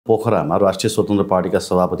पोखरामा राष्ट्रिय स्वतन्त्र पार्टीका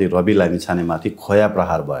सभापति रवि लामिछानेमाथि खोया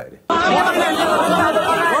प्रहार भयो अरे।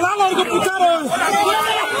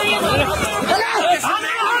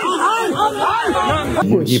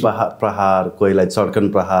 मुर्गी प्रहार, कोहीलाई चड्कन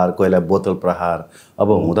प्रहार, कोहीलाई बोतल प्रहार,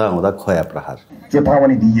 अब हुँदा हुँदा खोया प्रहार।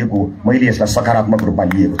 चेतावनी दिएको मैले यसलाई सकारात्मक रूपमा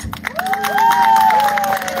लिएको छु।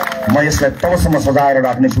 म यसलाई तबसम्म सजाएर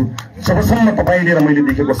राख्नेछु जबसम्म तपाईले र मैले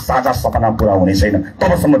देखेको साझा सपना पूरा हुने छैन,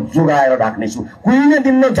 तबसम्म जोगाएर राख्नेछु। कुहिन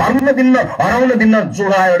दिन्न, झर्न दिन्न, हराउन दिन्न,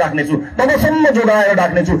 जोगाएर राख्नेछु। तबसम्म जोगाएर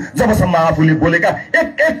राख्नेछु जबसम्म आफूले बोलेका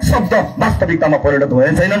एक शब्द वास्तविकतामा परिणत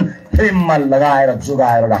हुने छैनन्। फ्रेममा लगाएर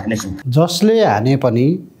जोगाएर राख्नेछु। जसले हाने पनि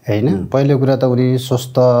हैन, पहिलो कुरा त उनी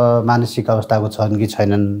स्वस्थ मानसिक अवस्थाको छन् कि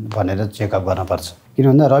छैनन् भनेर चेकअप गर्न पर्छ। किन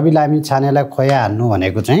भन्दा रवि लामिछानेलाई खोया हान्नु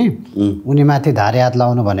भनेको चाहिँ उनी माथि धारे हात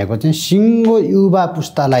लाउनु भनेको चाहिँ सिङ्गो युवा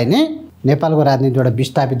पुस्तालाई नै नेपालको राजनीतिबाट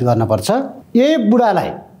विस्थापित गर्न पर्छ। बुढालाई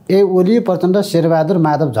ओली प्रचण्ड शेरबहादुर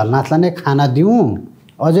माधव झलनाथलाई नै खाना दिउँ,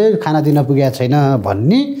 अझै खाना दिन पुगेको छैन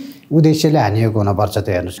भन्ने उद्देश्यले हानिएको हुनुपर्छ।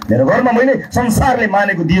 त्यो हेर्नुहोस्, मेरो घरमा मैले संसारले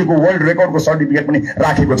मानेको दिएको वर्ल्ड रेकर्डको सर्टिफिकेट पनि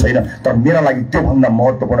राखेको छैन, तर मेरा लागि त्योभन्दा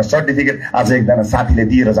महत्त्वपूर्ण सर्टिफिकेट आज एकजना साथीले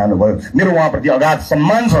दिएर जानुभयो। मेरो उहाँप्रति अगाध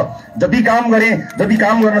सम्मान छ। जति काम गरेँ, जति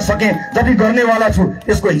काम गर्न सकेँ, जति गर्नेवाला छु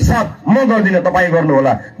त्यसको हिसाब म गर्दिनँ, तपाईँ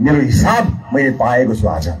गर्नुहोला। मेरो हिसाब मैले पाएको छु।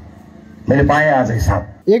 आज मैले पाएँ आज हिसाब।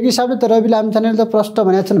 एक हिसाबले त रवि लामिछानेले त प्रष्ट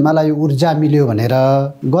भनेको छन्, मलाई यो ऊर्जा मिल्यो भनेर।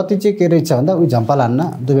 गति चाहिँ के रहेछ भन्दा उही झम्पल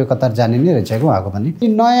हान्न दुवै कतार जाने नै रहेछ उहाँको पनि।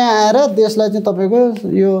 नयाँ आएर देशलाई चाहिँ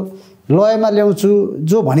तपाईँको यो लयमा ल्याउँछु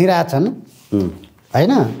जो भनिरहेछन्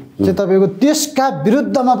होइन, चाहिँ तपाईँको त्यसका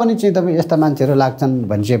विरुद्धमा पनि चाहिँ तपाईँ यस्ता मान्छेहरू लाग्छन्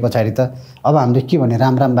भनिसके पछाडि त अब हामीले के भने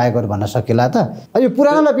राम राम बाहेकहरू भन्न सकिएला त। यो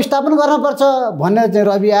पुरानोलाई विस्थापन गर्नुपर्छ भनेर चाहिँ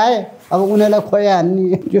रवि आए। अब उनीहरूलाई खोया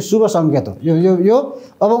हान्ने यो शुभ सङ्केत हो। यो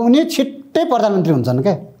अब उनी छिट्टै प्रधानमन्त्री हुन्छन्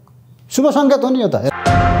क्या, शुभ सङ्केत हो नि यो त।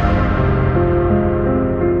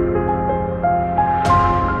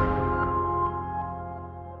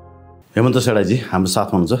 हेमन्त सेढाईजी हाम्रो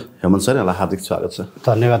साथमा हुनुहुन्छ। हेमन्त सर, यहाँलाई हार्दिक स्वागत छ।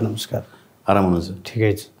 धन्यवाद, नमस्कार। आराम हुनुहुन्छ?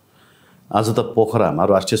 ठिकै छ। आज त पोखरामा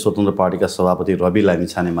राष्ट्रिय स्वतन्त्र पार्टीका सभापति रवि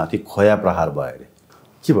लामिछानेमाथि खोया प्रहार भयो अरे।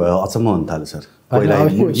 के भयो? अचम्म हुन थाल्यो सर।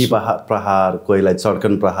 कोहीलाई मुर्गी प्रहार, कोहीलाई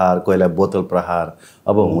चड्कन प्रहार, कोहीलाई बोतल प्रहार,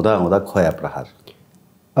 अब हुँदा हुँदा खोया प्रहार।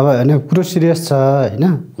 अब होइन, कुरो सिरियस छ होइन।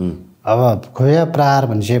 अब खोया प्रहार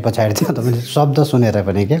भनिसके पछाडि त तपाईँले शब्द सुनेर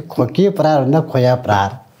पनि के प्रहार भन्दा खोया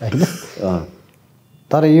प्रहार होइन।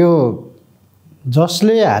 तर यो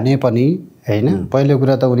जसले हाने पनि होइन, पहिलो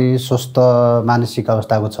कुरा त उनी स्वस्थ मानसिक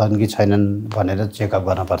अवस्थाको छन् कि छैनन् भनेर चेकअप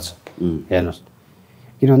गर्न पर्छ। हेर्नुहोस्,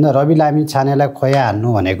 किन भन्दा रवि लामिछानेलाई खोया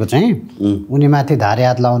हान्नु भनेको चाहिँ उनी माथि धारे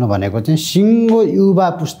हात लाउनु भनेको चाहिँ सिङ्गो युवा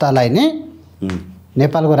पुस्तालाई नै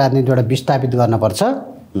नेपालको राजनीतिबाट विस्थापित गर्न पर्छ।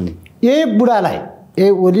 बुढालाई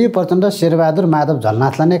ओली प्रचण्ड शेरबहादुर माधव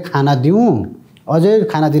झलनाथलाई नै खाना दिउँ, अझै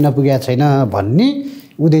खाना दिन पुगेको छैन भन्ने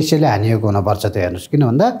उद्देश्यले हानिएको हुनुपर्छ। त्यो हेर्नुहोस्, किन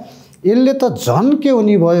भन्दा यसले त झन् के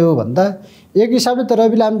हुने भयो भन्दा एक हिसाबले त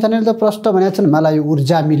रवि लामिछानेले त प्रष्ट भनेको छन्, मलाई यो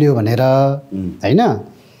ऊर्जा मिल्यो भनेर होइन।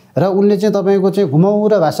 र उनले चाहिँ तपाईँको चाहिँ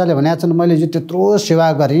घुमाउरो भाषाले भनेको छन्, मैले जो त्यत्रो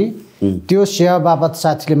सेवा गरेँ त्यो सेवा बापत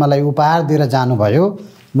साथीले मलाई उपहार दिएर जानुभयो,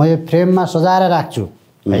 म यो फ्रेममा सजाएर राख्छु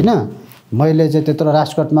होइन। मैले चाहिँ त्यत्रो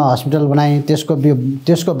राजकोटमा हस्पिटल बनाएँ,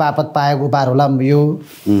 त्यसको बापत पाएको उपहार होला यो।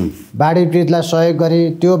 बाढी पीडितलाई सहयोग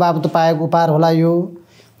गरेँ, त्यो बापत पाएको उपहार होला यो।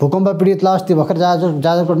 भूकम्प पीडितलाई अस्ति भर्खर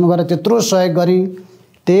जाजरकोटमा गएर त्यत्रो सहयोग गरेँ,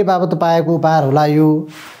 त्यही बापत पाएको उपहार होला यो।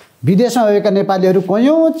 विदेशमा भएका नेपालीहरू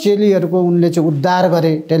कयौँ चेलीहरूको उनले चाहिँ उद्धार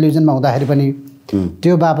गरे टेलिभिजनमा हुँदाखेरि पनि,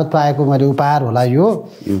 त्यो बापत पाएको मैले उपहार होला यो।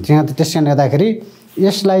 त्यस कारणले गर्दाखेरि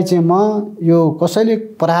यसलाई चाहिँ म यो कसैले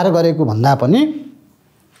प्रहार गरेको भन्दा पनि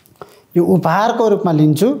यो उपहारको रूपमा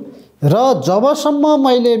लिन्छु। र जबसम्म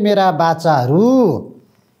मैले मेरा बाचाहरू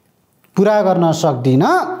पुरा गर्न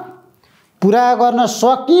सक्दिनँ, पुरा गर्न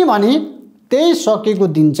सकेँ भने त्यही सकेको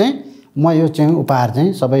दिन चाहिँ म यो चाहिँ उपहार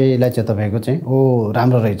चाहिँ सबैलाई चाहिँ तपाईँको चाहिँ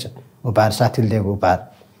राम्रो रहेछ उपहार, साथीले दिएको उपहार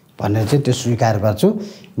भनेर चाहिँ त्यो स्वीकार गर्छु।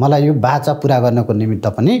 मलाई यो बाचा पुरा गर्नको निमित्त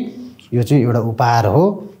पनि यो चाहिँ एउटा उपहार हो।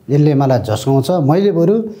 यसले मलाई झस्काउँछ। मैले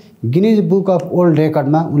बरु गिनिज बुक अफ ओल्ड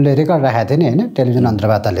रेकर्डमा उनले रेकर्ड राखेको थिएँ नि होइन, टेलिभिजन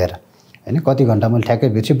अन्तर्वार्ता लिएर होइन। कति घन्टा मैले ठ्याक्कै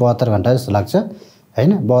बिर्सेँ, 72 घन्टा जस्तो लाग्छ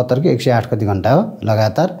होइन। 72 कि 108 कति घन्टा हो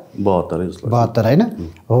लगातार, 72 होइन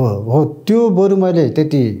हो। त्यो बरु मैले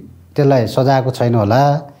त्यसलाई सजाएको छैन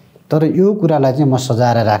होला, तर यो कुरालाई चाहिँ म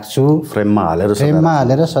सजाएर राख्छु, फ्रेममा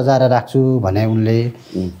हालेर सजाएर राख्छु भने उनले।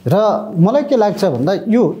 र मलाई के लाग्छ भन्दा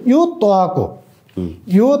यो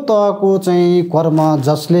तहको चाहिँ कर्म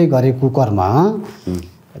जसले गरेको कर्म,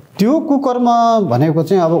 त्यो कुकर्म भनेको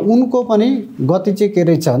चाहिँ अब उनको पनि गति चाहिँ के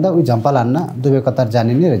रहेछ भन्दा उही झम्पल हान्न दुवै कतार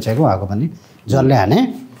जाने नै रहेछ उहाँको पनि। जसले हाने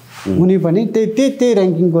उनी पनि त्यही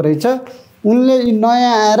ऱ्याङ्किङको रहेछ। उनले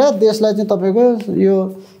नयाँ आएर देशलाई चाहिँ तपाईँको यो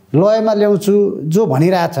लयमा ल्याउँछु जो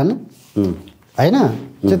भनिरहेछन् होइन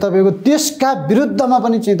चाहिँ तपाईँको त्यसका विरुद्धमा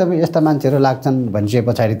पनि चाहिँ तपाईँ यस्ता मान्छेहरू लाग्छन् भनिसके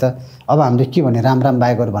पछाडि त अब हामीले के भने राम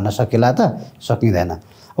बाहेकहरू भन्न सकिला त सकिँदैन।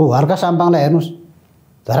 अब हर्का साम्पाङलाई हेर्नुहोस्,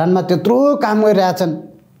 धरानमा त्यत्रो काम गरिरहेछन्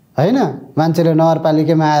होइन, मान्छेले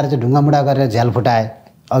नगरपालिकामा आएर चाहिँ ढुङ्गामुढा गरेर झ्याल फुटाए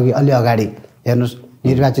अलि अगाडि हेर्नुहोस्,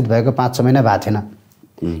 निर्वाचित भएको 5-6 महिना भएको थिएन,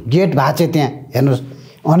 गेट भाँचे त्यहाँ हेर्नुहोस्,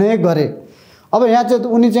 अनेक गरे। अब यहाँ चाहिँ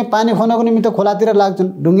उनी चाहिँ पानी खन्नको निमित्त खोलातिर लाग्छन्,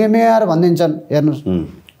 ढुङ्गे मेयर भनिदिन्छन् हेर्नुहोस्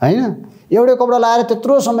होइन, एउटै कपडा लगाएर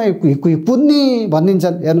त्यत्रो समय कुद्ने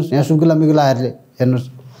भनिदिन्छन् हेर्नुहोस्, यहाँ सुकुला मिकुलाहरूले हेर्नुहोस्।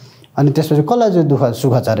 अनि त्यसपछि कसलाई चाहिँ दुःख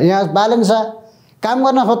सुख छ र? यहाँ बालेन शाह काम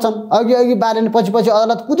गर्न खोज्छन्, अघि बालेन पछि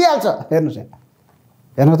अदालत कुदिहाल्छ हेर्नुहोस्।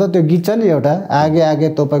 हेर्नु त त्यो गीत छ नि एउटा, आगे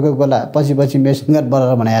तोपेको गोला पछि मेसिन गन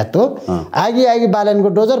बरेर भने जस्तो, आगे बालेनको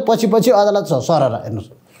डोजर पछि अदालत छ सरर हेर्नुहोस्।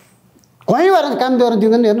 कहीँ भएर काम गर्न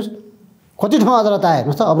दिँदैन हेर्नुहोस्, कति ठाउँ अदालत आयो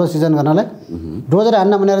हेर्नुहोस् त अब्लो सिजन गर्नलाई, डोजर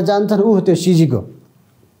हान्न भनेर जान्छन्। त्यो सिजीको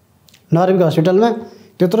नरविक हस्पिटलमा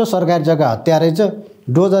त्यत्रो सरकारी जग्गा हत्या रहेछ,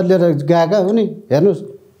 डोजर लिएर गएका उनी हेर्नुहोस्,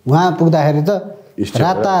 उहाँ पुग्दाखेरि त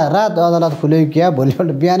रात अदालत खुल्यो क्या,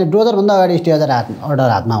 भोलिपल्ट बिहानै डोजरभन्दा अगाडि स्टे अर्डर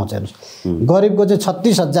हातमा आउँछ हेर्नुहोस्। गरिबको चाहिँ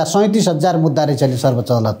 37,000 मुद्दा रहेछ अहिले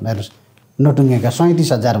सर्वोच्च अदालतमा हेर्नुहोस्, नटुङ्गेका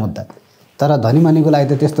 37,000 मुद्दा, तर धनीमनीको लागि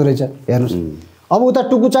त त्यस्तो रहेछ हेर्नुहोस्। अब उता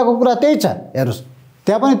टुकुचाको कुरा त्यही छ हेर्नुहोस्,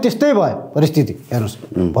 त्यहाँ पनि त्यस्तै भयो परिस्थिति हेर्नुहोस्,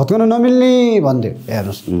 भत्काउन नमिल्ने भन्थ्यो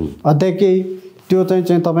हेर्नुहोस्। अझै केही त्यो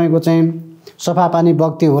चाहिँ तपाईँको चाहिँ सफा पानी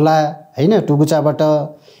बग्थ्यो होला होइन, टुकुचाबाट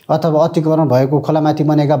अथवा अतिक्रमण भएको खोलामाथि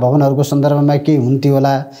बनेका भवनहरूको सन्दर्भमा केही हुन्थ्यो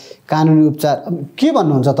होला, कानुनी उपचार के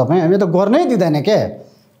भन्नुहुन्छ तपाईँ? हामी त गर्नै दिँदैन क्या,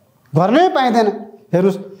 गर्नै पाइँदैन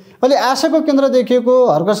हेर्नुहोस्। अहिले आशाको केन्द्र देखिएको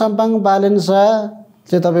हर्का साम्पाङ बालेन शाह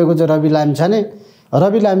चाहिँ तपाईँको चाहिँ रवि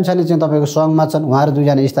लामिछाने चाहिँ तपाईँको सङ्घमा छन्, उहाँहरू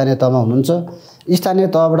 2जना स्थानीय तहमा हुनुहुन्छ। स्थानीय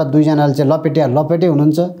तहबाट 2जनाले चाहिँ लपेटे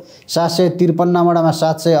हुनुहुन्छ। 753 वडामा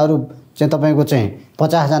 700 अरू चाहिँ तपाईँको चाहिँ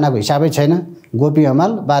 50जनाको हिसाबै छैन। गोपी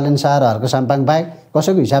हमाल, बालेन शाह र हर्का साम्पाङ बाहेक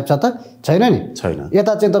कसैको हिसाब छ त छैन नि, छैन।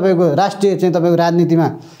 यता चाहिँ तपाईँको राष्ट्रिय चाहिँ तपाईँको राजनीतिमा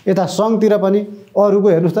यता सङ्घतिर पनि अरूको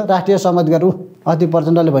हेर्नुहोस् त, राष्ट्रिय सहमति गरेर अति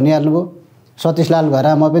प्रचण्डले भनिहाल्नुभयो, सतीशलाल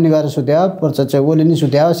घरा म पनि गएर सुत्यायो, चाहिँ ओली नि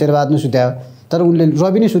सुत्यायो, शेरबहादुर नि सुत्यायो, तर उनले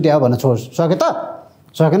रवि नि सुत्यायो भन्न सके त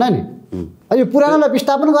सकेन नि। यो पुरानोलाई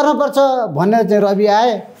विस्थापन गर्नुपर्छ भन्ने चाहिँ रवि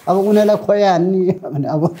आए, अब उनीहरूलाई खोया हान्ने भने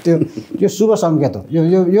अब त्यो शुभ सङ्केत हो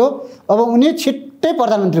यो अब उनी छिट्टै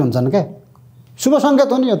प्रधानमन्त्री हुन्छन् क्या, शुभ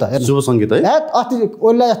सङ्केत हो नि यो त, शुभ सङ्केत है। अस्ति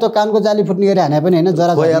ओलीलाई जस्तो कानको जाली फुट्ने गरी हाने पनि होइन,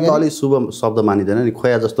 जरा खोया त अलि शुभ शब्द मानिँदैन नि,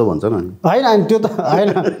 खोया जस्तो भन्छ न होइन, त्यो त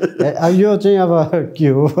होइन। यो चाहिँ अब के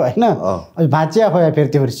हो होइन, भाँचिया खोया फेरि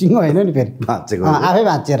त्यो फेरि सिङ्गो होइन नि, फेरि भाँचेको आफै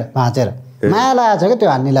भाँचेर माया लागेको छ क्या त्यो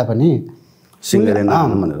हान्नेलाई पनि,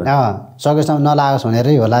 सकेसम्म नलागोस्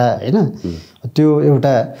भनेरै होला होइन। त्यो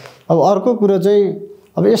एउटा। अब अर्को कुरो चाहिँ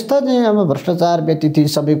अब यस्ता चाहिँ अब भ्रष्टाचार व्यतीत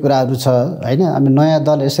सबै कुराहरू छ होइन। अब नयाँ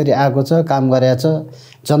दल यसरी आएको छ, काम गरेको छ,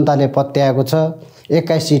 जनताले पत्याएको छ,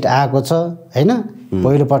 21 सिट आएको छ होइन,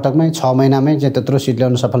 पहिलो पटकमै 6 महिनामै चाहिँ त्यत्रो सिट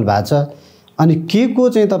ल्याउन सफल भएको छ। अनि के को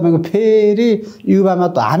चाहिँ तपाईँको फेरि युवामा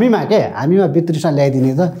त हामीमा वितृष्णा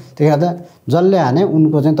ल्याइदिने त, त्यही गर्दा जसले हाने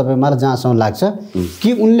उनको चाहिँ तपाईँ मलाई जहाँसम्म लाग्छ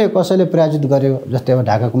कि उनले कसैले प्रायोजित गर्यो, जस्तै अब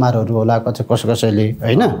ढाका कुमारहरू होला कसैले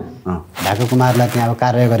होइन, ढाका कुमारलाई त्यहाँ अब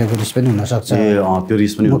कार्य गरेको रिस पनि हुनसक्छ, त्यो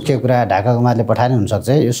रिस पनि मुख्य कुरा ढाका कुमारले पठाए हुनसक्छ,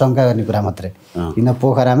 यो शङ्का गर्ने कुरा मात्रै। किन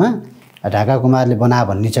पोखरामा ढाका कुमारले बनायो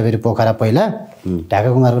भन्ने छ, फेरि पोखरा पहिला ढाका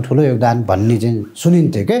कुमारको ठुलो योगदान भन्ने चाहिँ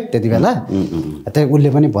सुनिन्थ्यो क्या त्यति बेला, त्यही उसले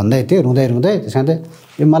पनि भन्दै थियो रुँदै त्यस कारण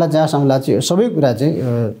यो मलाई जहाँसम्म लाग्छ यो सबै कुरा चाहिँ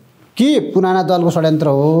के पुराना दलको षड्यन्त्र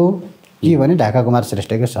हो कि भने ढाका कुमार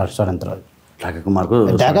श्रेष्ठकै षड्यन्त्र हो। ढाका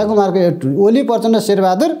कुमारको ओली प्रचण्ड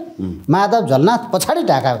शेरबहादुर माधव झलनाथ पछाडि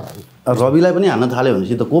ढाका रविलाई पनि हान्न थाल्यो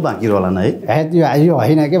भनेपछि त को बाँकी रहला है। यो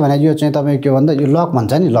होइन के भने यो चाहिँ तपाईँ के भन्दा यो लक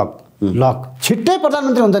भन्छ नि, लक छिट्टै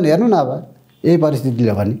प्रधानमन्त्री हुन्छ नि, हेर्नु न अब यही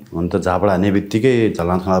परिस्थितिले भने। हुन त झापड हान्ने बित्तिकै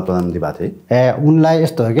झलनाथ खनाल प्रधानमन्त्री भएको थिए। उनलाई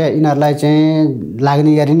यस्तो हो क्या, यिनीहरूलाई चाहिँ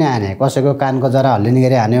लाग्ने गरी नै हाने, कसैको कानको जरा हल्लिने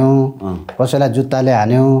गरी हान्यो, कसैलाई जुत्ताले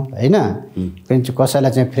हान्यो होइन,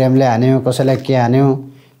 कसैलाई चाहिँ फ्रेमले हान्यो, कसैलाई के हान्यो,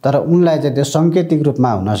 तर उनलाई चाहिँ त्यो सङ्केतिक रूपमा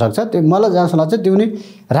हुनसक्छ। त्यो मलाई जहाँसम्म लाग्छ त्यो उनी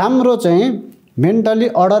राम्रो चाहिँ मेन्टली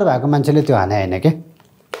अर्डर भएको मान्छेले त्यो हाने होइन क्या,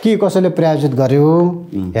 के कसैले प्रायोजित गर्यो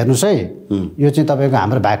हेर्नुहोस् है। यो चाहिँ तपाईँको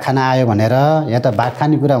हाम्रो भाग खाना आयो भनेर यहाँ त भाग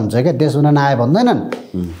खाने कुरा हुन्छ क्या, देश बनाउन आयो भन्दैनन्,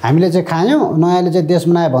 हामीले चाहिँ खायौँ, नयाँले चाहिँ देश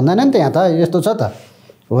बनायो भन्दैन नि त, यहाँ त यस्तो छ त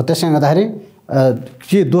हो। त्यसले गर्दाखेरि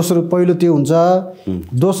के दोस्रो पहिलो त्यो हुन्छ,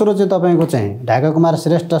 दोस्रो चाहिँ तपाईँको चाहिँ ढाका कुमार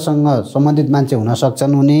श्रेष्ठसँग सम्बन्धित मान्छे हुन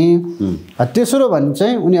सक्छन् उनी। तेस्रो भने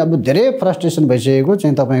चाहिँ उनी अब धेरै फ्रस्ट्रेसन भइसकेको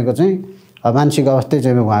चाहिँ तपाईँको चाहिँ मानसिक अवस्था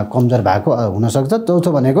चाहिँ उहाँ कमजोर भएको हुनसक्छ। चौथो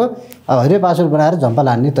भनेको अब हरियो पासपोर्ट बनाएर झम्पा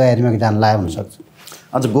लान्ने तयारीमा जान लाग्यो हुनसक्छ।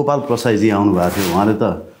 आज गोपाल प्रसाईजी आउनुभएको थियो, उहाँले त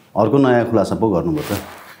अर्को नयाँ खुलासा पो गर्नुभयो त।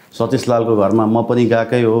 सतीश लालको घरमा म पनि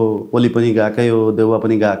गएकै हो, ओली पनि गएकै हो, देउवा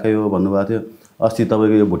पनि गएकै हो भन्नुभएको थियो। अस्ति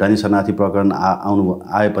तपाईँको यो भुटानी शरणार्थी प्रकरण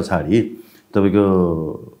आए पछाडि तपाईँको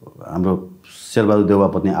हाम्रो शेरबहादुर देउवा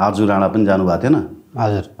पत्नी आर्जु राणा पनि जानुभएको थिएन?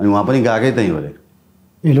 हजुर। अनि उहाँ पनि गएकै त्यहीँ हो अरे।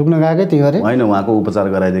 ए लुक्न गएकै त्यही अरे? होइन, उहाँको उपचार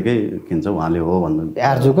गराइदिएकै किन्छ उहाँले हो भन्नु।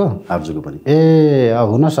 आर्जुको पनि ए अब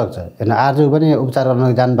हुनसक्छ। हेर्नु आर्जु पनि उपचार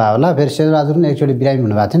गर्न जानुभयो होला। फेरि शेरबहादुर पनि एकचोटि बिरामी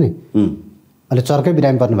हुनुभएको थियो नि, अहिले चर्कै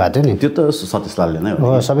बिरामी पर्नु भएको थियो नि। त्यो त सतीश लालले नै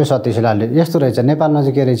हो, सबै सतीश लालले। यस्तो रहेछ नेपालमा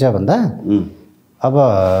चाहिँ के रहेछ भन्दा अब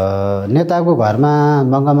नेताको घरमा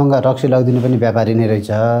महँगा महँगा रक्सी लगिदिनु पनि व्यापारी नै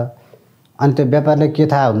रहेछ। अनि त्यो व्यापारले के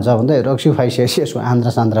थाहा हुन्छ भन्दा रक्सी खुवाइसकेपछि यसको आन्द्रा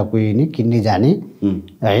सान्द्रा कुहिने, किन्ने जाने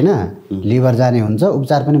होइन, लिभर जाने हुन्छ।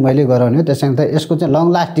 उपचार पनि मैले गराउने हो। त्यसैले त यसको चाहिँ लङ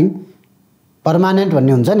लास्टिङ पर्मानेन्ट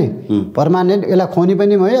भन्ने हुन्छ नि, पर्मानेन्ट। यसलाई खुवाउने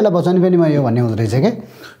पनि भयो, यसलाई बचाउने पनि भयो भन्ने हुँदो रहेछ क्या।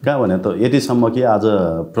 कहाँ भने त यतिसम्म कि आज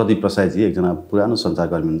प्रदीप प्रसाईजी एकजना पुरानो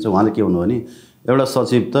सञ्चारकर्मी हुनुहुन्छ, उहाँले के भन्नुभयो भने एउटा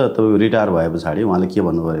सचिव त तपाईँ रिटायर भए पछाडि उहाँले के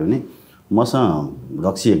भन्नुभयो भने मसँग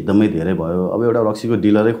रक्सी एकदमै धेरै भयो, अब एउटा रक्सीको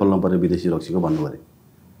डिलरै खोल्नु पऱ्यो विदेशी रक्सीको भन्नुभयो अरे।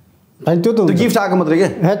 होइन त्यो त गिफ्ट आएको मात्रै के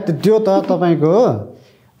त्यो त तपाईँको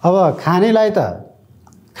अब खानेलाई त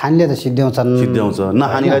खानेले त सिद्ध्याउँछ,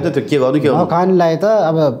 नखानेलाई त त्यो के गर्नु के गर्नु। खानेलाई त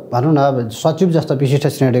अब भनौँ न अब सचिव जस्तो विशिष्ट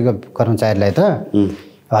श्रेणीको कर्मचारीलाई त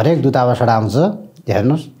हरेक दूतावासबाट आउँछ।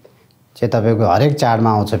 हेर्नुहोस् चाहिँ तपाईँको हरेक चाडमा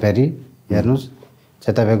आउँछ। फेरि हेर्नुहोस्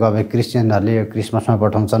चाहिँ तपाईँको अब क्रिस्चियनहरूले यो क्रिसमसमा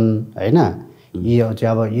पठाउँछन् होइन, यो चाहिँ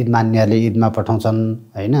अब ईद मान्नेहरूले ईदमा पठाउँछन्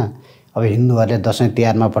होइन, अब हिन्दूहरूले दसैँ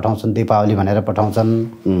तिहारमा पठाउँछन्, दीपावली भनेर पठाउँछन्।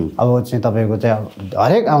 अब चाहिँ तपाईँको चाहिँ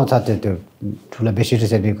हरेक आउँछ त्यो ठुलो विशिष्ट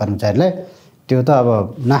श्रेणी कर्मचारीलाई। त्यो त अब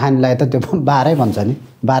नखानेलाई त त्यो बाह्रै भन्छ नि,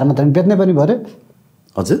 बाह्र मात्रै बेच्नै पर्ने भयो अरे।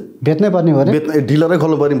 हजुर, बेच्नै पर्ने भयो अरे, डिलरै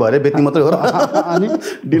खोल्नु पर्ने भयो अरे, बेच्ने मात्रै हो र अनि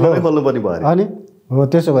डिलरै खोल्नु पर्ने भयो अरे। अनि हो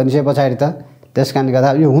त्यसो भनिसके पछाडि त त्यस कारणले गर्दा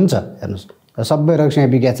यो हुन्छ। हेर्नुहोस् सबै रक्सी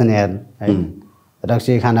यहाँ बिक्या छन् हेर्नु है,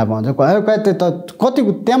 रक्सी खाना पाउँछ। कति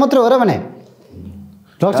त्यहाँ मात्रै हो र भने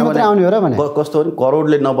रक्सी मात्रै आउने हो र भने कस्तो हो नि,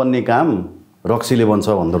 करोडले नबन्ने काम रक्सीले बन्छ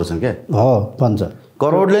भन्दो रहेछन् क्या। हो बन्छ,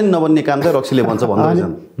 करोडले नि नबन्ने काम चाहिँ रक्सीले बन्छ भन्दो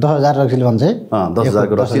रहेछन्। 10,000 रक्सीले बन्छ है,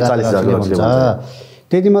 10,000को रक्सी 40,000को रक्सीले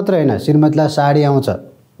बन्छ। त्यति मात्रै होइन, श्रीमतीलाई साडी आउँछ।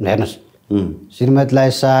 हेर्नुहोस् श्रीमतीलाई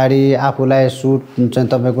साडी, आफूलाई सुट चाहिँ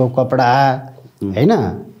तपाईँको कपडा होइन,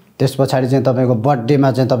 त्यस पछाडि चाहिँ तपाईँको बर्थडेमा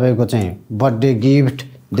चाहिँ तपाईँको चाहिँ बर्थडे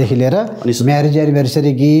गिफ्टदेखि लिएर म्यारेज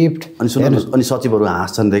एनिभर्सरी गिफ्ट। अनि सुन्नुहोस्, अनि सचिवहरू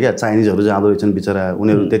हाँस्छन् क्या, चाइनिजहरू जाँदो रहेछन् बिचरा,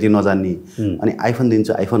 उनीहरू त्यति नजान्ने, अनि आइफोन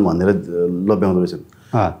दिन्छु आइफोन भनेर लोभ्याउँदो रहेछन्।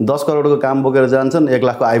 10 करोडको काम बोकेर जान्छन्, 1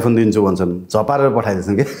 लाखको आइफोन दिन्छु भन्छन्, झपारेर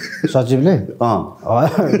पठाइदिन्छन् कि सचिवले।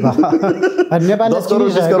 नेपालले 10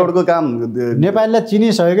 करोड 20 करोडको काम नेपाललाई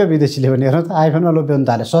चिनिसक्यो क्या विदेशीले भने। हेर्नु त आइफोनमा लोभ्याउनु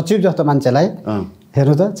थाल्यो सचिव जस्तो मान्छेलाई।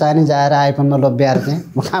 हेर्नु त चाइनिज आएर आइफोनमा लोभ्याएर चाहिँ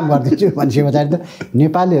म काम गरिदिन्छु भनिसके पछाडि त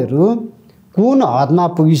नेपालीहरू कुन हदमा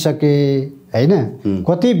पुगिसके होइन,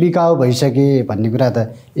 कति बिकाउ भइसके भन्ने कुरा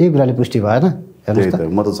त यही कुराले पुष्टि भएन।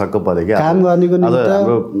 म त छक्क परेँ क्या काम गर्नेको निमित्त।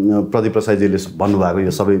 हाम्रो प्रदीप प्रसाईजीले भन्नुभएको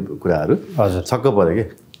यो सबै कुराहरू हजुर छक्क परेँ कि।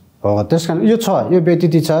 हो त्यस कारण यो छ, यो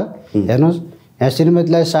व्यतिथि छ। हेर्नुहोस् यहाँ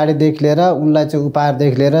श्रीमतीलाई साडीदेखि लिएर उनलाई चाहिँ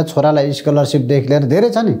उपहारदेखि लिएर छोरालाई स्कलरसिपदेखि लिएर धेरै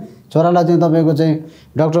छ नि। छोरालाई चाहिँ तपाईँको चाहिँ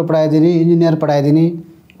डक्टर पढाइदिने, इन्जिनियर पढाइदिने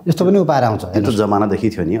यस्तो पनि उपहार आउँछ। त्यो जमानादेखि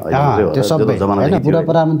थियो नि, त्यो सबै होइन। बुढा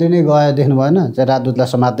प्रधानमन्त्री नै गयो देख्नु भएन, चाहिँ राजदूतलाई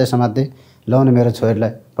समात्दै ल्याउनु मेरो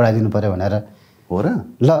छोरीलाई पढाइदिनु पऱ्यो भनेर। हो र?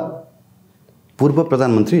 ल पूर्व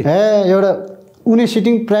प्रधानमन्त्री एउटा उनी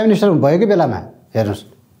सिटिङ प्राइम मिनिस्टर भएकै बेलामा हेर्नुहोस्।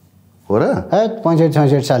 हो र?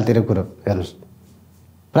 65-66 सालतिर कुरो हेर्नुहोस्।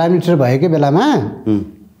 प्राइम मिनिस्टर भएकै बेलामा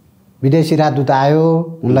विदेशी राजदूत आयो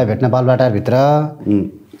उनलाई भेट्न बालबाटारभित्र।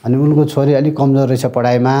 अनि उनको छोरी अलिक कमजोर रहेछ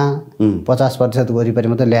पढाइमा, 50% वरिपरि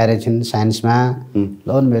मात्रै ल्याएर छिन् साइन्समा। ल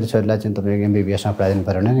मेरो छोरीलाई चाहिँ तपाईँको MBBSमा पढाइदिनु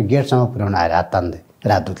पऱ्यो भने गेटसम्म पुर्याउन आएर हात तान्दै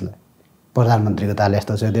राजदूतलाई। प्रधानमन्त्रीको ताल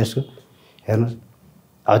यस्तो छ देशको। हेर्नुहोस्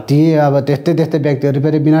अब ती अब त्यस्तै व्यक्तिहरू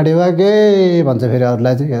फेरि बिना ढेउके भन्छ फेरि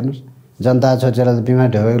अरूलाई चाहिँ। हेर्नुहोस् जनता छोरीलाई त बिना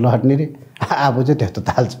ढेउके लट्ने रे, आफू चाहिँ त्यस्तो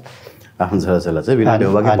ताल्छ। आफ्नो छोराछोरीलाई चाहिँ बिना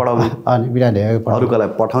ढेउके पढाउने, अनि बिना ढेउके अरूकोलाई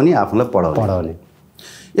पठाउने, आफूलाई पढाउने।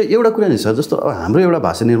 एउटा कुरा नि छ, जस्तो अब हाम्रो एउटा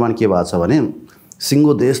भाषा निर्माण के भएको छ भने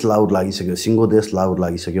सिङ्गो देश लाउड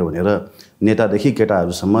लागिसक्यो भनेर नेतादेखि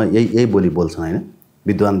केटाहरूसम्म यही बोली बोल्छन् होइन।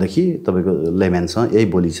 विद्वानदेखि तपाईँको लेम्यानसँग यही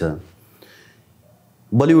बोली छ।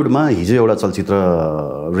 बलिउडमा हिजो एउटा चलचित्र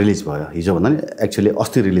रिलिज भयो, हिजो भन्दा नि एक्चुअली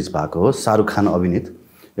अस्ति रिलिज भएको हो, शाहरुख खान अभिनीत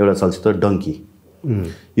एउटा चलचित्र डङ्की।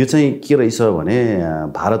 यो चाहिँ के रहेछ भने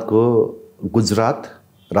भारतको गुजरात,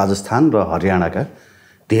 राजस्थान र हरियाणाका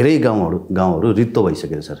धेरै गाउँहरू रित्तो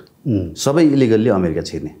भइसकेको छ। सबै इलिगल्ली अमेरिका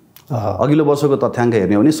छिर्ने, अघिल्लो वर्षको तथ्याङ्क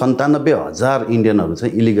हेर्ने हो भने 97,000 इन्डियनहरू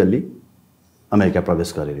चाहिँ इलिगल्ली अमेरिका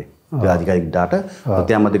प्रवेश गरे रे त्यो आधिकारिक डाटा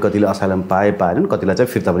त्यहाँमध्ये कतिले असाइलम पाएनन् कतिलाई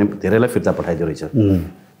चाहिँ फिर्ता पनि धेरैलाई फिर्ता पठाइदियो रहेछ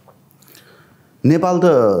नेपाल त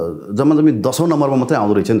जम्मी 10औं नम्बरमा मात्रै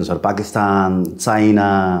आउँदो रहेछ नि त सर पाकिस्तान चाइना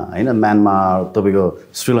हैन म्यानमार तपाईँको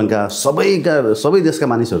श्रीलङ्का सबै देशका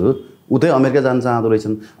मानिसहरू उतै अमेरिका जान चाहँदो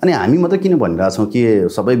रहेछन् अनि हामी मात्रै किन भनिरहेछौँ कि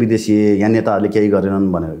सबै विदेशी यहाँ नेताहरूले केही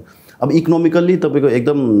गरेनन् भनेर अब इकोनोमिकल्ली तपाईँको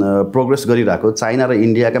एकदम प्रोग्रेस गरिरहेको चाइना र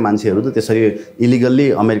इन्डियाका मान्छेहरू त त्यसरी इलिगल्ली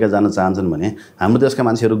अमेरिका जान चाहन्छन् भने हाम्रो देशका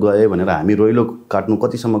मान्छेहरू गए भनेर हामी रोइलो काट्नु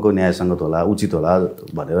कतिसम्मको न्यायसङ्गत होला उचित होला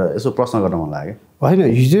भनेर यसो प्रश्न गर्न मन लाग्यो होइन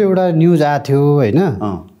हिजो एउटा न्युज आएको थियो होइन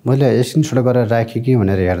मैले स्क्रिनसट गरेर राखेँ कि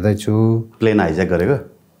भनेर हेर्दैछु प्लेन हाइज्याक गरेको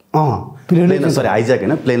प्लेन सरी हाइज्याक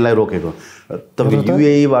होइन प्लेनलाई रोकेको तपाईँको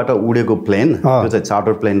युएईबाट उडेको प्लेन त्यो चाहिँ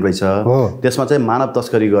चार्टर प्लेन रहेछ त्यसमा चाहिँ मानव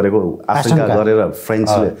तस्करी गरेको आशंका गरेर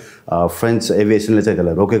फ्रेन्च एभिएसनले चाहिँ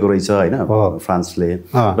त्यसलाई रोकेको रहेछ होइन फ्रान्सले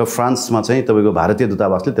र फ्रान्समा चाहिँ तपाईँको भारतीय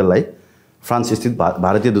दूतावासले त्यसलाई फ्रान्स स्थित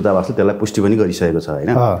भारतीय दूतावासले त्यसलाई पुष्टि पनि गरिसकेको छ होइन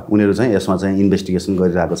उनीहरू चाहिँ यसमा चाहिँ इन्भेस्टिगेसन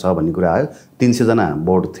गरिरहेको छ भन्ने कुरा आयो 300 जना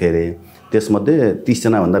बोर्ड थिए अरे त्यसमध्ये 30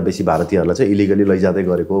 जनाभन्दा बेसी भारतीयहरूलाई चाहिँ इलिगली लैजाँदै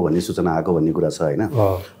गरेको भन्ने सूचना आएको भन्ने कुरा छ होइन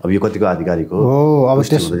अब यो कतिको आधिकारिक हो अब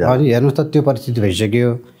हेर्नुहोस् त त्यो परिस्थिति भइसक्यो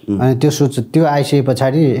अनि त्यो आइसके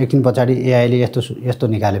पछाडि एकदिन पछाडि एआईले यस्तो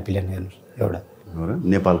निकाल्यो प्लेन हेर्नुहोस् एउटा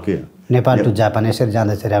नेपाल टु जापान यसरी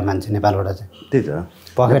जाँदैछ रे मान्छे नेपालबाट चाहिँ त्यही त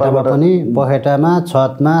पखेटामा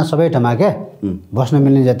छतमा सबै ठाउँमा क्या बस्न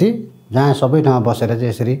मिल्ने जति जहाँ सबै ठाउँमा बसेर चाहिँ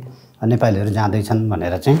यसरी नेपालीहरू जाँदैछन्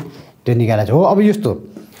भनेर चाहिँ त्यो निकालेको छ हो अब यस्तो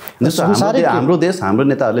हाम्रो देश हाम्रो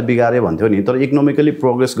नेताहरूले बिगारे भन्थ्यो नि तर इकोनोमिकली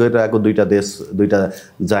प्रोग्रेस गरिरहेको दुईटा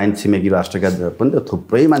जायन्ट छिमेकी राष्ट्रका पनि त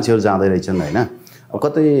थुप्रै मान्छेहरू जाँदै रहेछन् होइन अब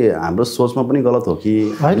कतै हाम्रो सोचमा पनि गलत हो कि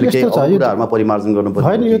कुराहरूमा परिमार्जन गर्नुपर्छ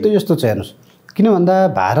होइन यो त यस्तो छ हेर्नुहोस् किन भन्दा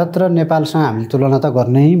भारत र नेपालसँग हामीले तुलना त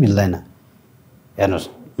गर्नै मिल्दैन हेर्नुहोस्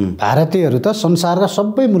भारतीयहरू त संसारका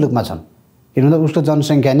सबै मुलुकमा छन् किन भन्दा उसको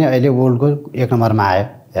जनसङ्ख्या नै अहिले वर्ल्डको 1 नम्बरमा आयो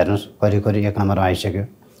हेर्नुहोस् करिब 1 नम्बरमा आइसक्यो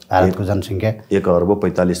भारतको जनसङ्ख्या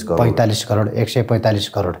 1,45 करोड 145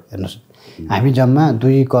 करोड हेर्नुहोस् हामी जम्मा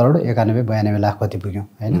 2,91,92 लाख कति पुग्यौँ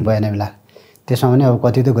होइन 92 लाख त्यसमा पनि अब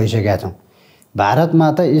कति त गइसकेका छौँ भारतमा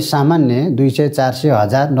त यी सामान्य 200, 400,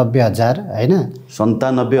 1000, 90,000 होइन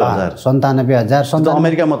 97,000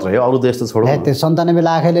 अमेरिका मात्रै हो अरू देश त छोडो त्यो 97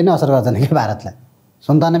 लाखैले नै असर गर्दैन कि भारतलाई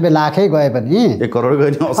 97 लाखै गए पनि 1 करोड गयो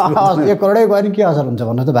नि 1 करोडै गयो नि के असर हुन्छ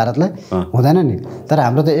भन्नु त भारतलाई हुँदैन नि तर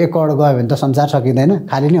हाम्रो त 1 करोड गयो भने त संसार सकिँदैन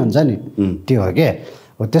खाली नै हुन्छ नि त्यो हो के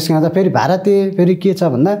हो त्यसमा त फेरि भारतीय फेरि के छ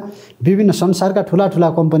भन्दा विभिन्न संसारका ठुला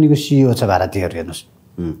कम्पनीको सिइओ छ भारतीयहरू हेर्नुहोस्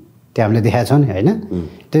त्यो हामीले देखाएको छौँ नि होइन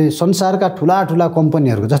त्यो संसारका ठुला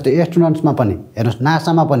कम्पनीहरूको जस्तै एस्ट्रोनट्समा पनि हेर्नुहोस्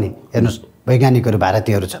नासामा पनि हेर्नुहोस् वैज्ञानिकहरू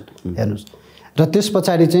भारतीयहरू छन् हेर्नुहोस् र त्यस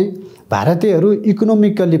पछाडि चाहिँ भारतीयहरू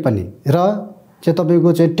इकोनोमिकल्ली पनि र चाहिँ तपाईँको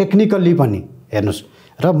चाहिँ टेक्निकल्ली पनि हेर्नुहोस्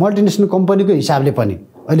र मल्टिनेसनल कम्पनीको हिसाबले पनि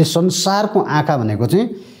अहिले संसारको आँखा भनेको चाहिँ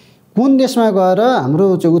कुन देशमा गएर हाम्रो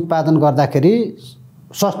चाहिँ उत्पादन गर्दाखेरि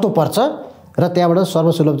सस्तो पर्छ र त्यहाँबाट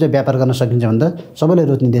सर्वसुलभ चाहिँ व्यापार गर्न सकिन्छ भन्दा सबैले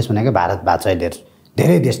रोज्ने देश भनेको भारत भएको छ अहिले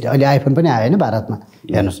धेरै देशले अहिले आइफोन पनि आयो होइन भारतमा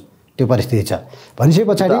हेर्नुहोस् त्यो परिस्थिति छ भनेपछि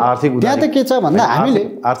पछाडि त्यहाँ त के छ भन्दा हामीले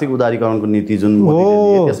आर्थिक उदारीकरणको नीति जुन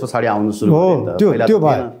त्यस पछाडि आउनु सुरु भयो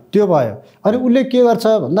त्यो भयो अनि उसले के गर्छ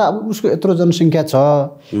भन्दा अब उसको यत्रो जनसङ्ख्या छ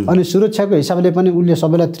अनि सुरक्षाको हिसाबले पनि उसले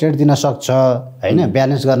सबैलाई थ्रेट दिन सक्छ होइन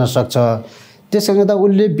ब्यालेन्स गर्न सक्छ त्यसले गर्दा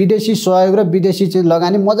उसले विदेशी सहयोग र विदेशी चाहिँ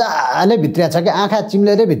लगानी मजाले भित्रिया छ कि आँखा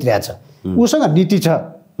चिम्लेरै भित्रिया छ उसँग नीति छ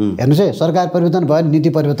हेर्नुहोस् है सरकार परिवर्तन भयो नीति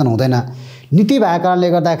परिवर्तन हुँदैन नीति भएको कारणले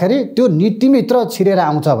गर्दाखेरि त्यो नीतिभित्र छिरेर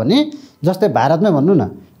आउँछ भने जस्तै भारतमै भन्नु न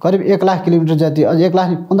करिब 1 लाख किलोमिटर जति 1 लाख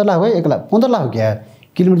 15 लाख हो 1 लाख 15 लाख क्या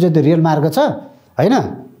किलोमिटर जति रेल मार्ग छ होइन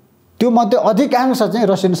त्यो मध्ये अधिकांश चाहिँ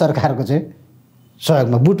रसियन सरकारको चाहिँ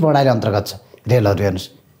सहयोगमा बुट प्रणाली अन्तर्गत छ रेलहरू हेर्नुहोस्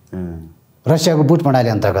रसियाको बुट प्रणाली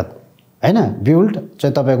अन्तर्गत होइन बिल्ड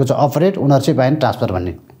चाहिँ तपाईँको चाहिँ अपरेट ओनरसिप एन्ड ट्रान्सफर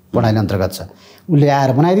भन्ने प्रणाली अन्तर्गत छ उसले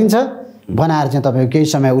आएर बनाइदिन्छ बनाएर चाहिँ तपाईँको केही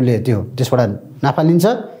समय उसले त्यो त्यसबाट नाफा लिन्छ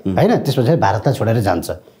होइन त्यसपछि भारतलाई छोडेर जान्छ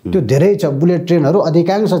त्यो धेरै छ बुलेट ट्रेनहरू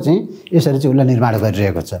अधिकांश चाहिँ यसरी चाहिँ उसले निर्माण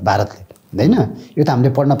गरिरहेको छ भारतले होइन यो त हामीले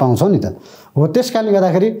पढ्न पाउँछौँ नि त हो त्यस कारणले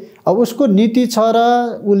गर्दाखेरि अब उसको नीति छ र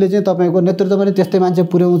उसले चाहिँ तपाईँको नेतृत्व पनि त्यस्तै मान्छे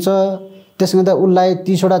पुर्याउँछ त्यसले गर्दा उसलाई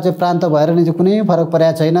 30वटा चाहिँ प्रान्त भएर नै चाहिँ कुनै फरक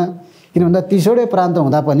परेको छैन किन भन्दा 30वटै प्रान्त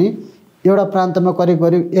हुँदा पनि एउटा प्रान्तमा करिब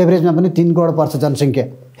एभरेजमा पनि 3 करोड पर्छ जनसङ्ख्या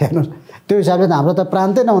हेर्नुहोस् त्यो हिसाबले त हाम्रो त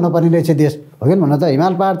प्रान्तै नहुन पर्ने रहेछ देश हो कि भन्नु त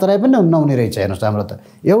हिमाल पहाड तराई पनि नहुने रहेछ हेर्नुहोस् हाम्रो त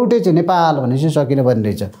एउटै चाहिँ नेपाल भनेपछि सकिने पर्ने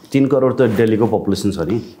रहेछ 3 करोड त दिल्लीको पपुलेसन छ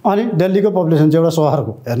नि अनि दिल्लीको पपुलेसन चाहिँ एउटा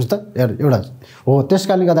सहरको हेर्नुहोस् त एउटा हो त्यस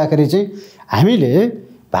कारणले गर्दाखेरि चाहिँ हामीले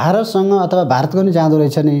भारतसँग अथवा भारतको पनि जाँदो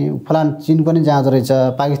रहेछ नि, फलान चीनको पनि जाँदो रहेछ,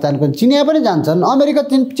 पाकिस्तानको पनि, चिनिया पनि जान्छन्, अमेरिका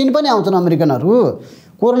चीन पनि आउँछन् अमेरिकनहरू।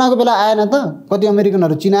 कोरोनाको बेला आएन त, कति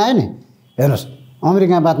अमेरिकनहरू चीन आयो नि, हेर्नुहोस्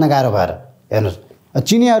अमेरिकामा बाँच्न गाह्रो भएर, हेर्नुहोस्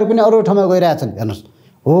चिनियाहरू पनि अरू ठाउँमा गइरहेछन्, हेर्नुहोस्।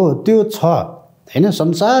 हो त्यो छ होइन,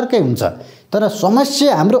 संसारकै हुन्छ। तर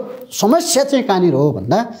हाम्रो समस्या चाहिँ कहाँनिर हो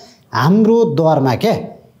भन्दा हाम्रो दरमा क्या,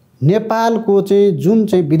 नेपालको चाहिँ जुन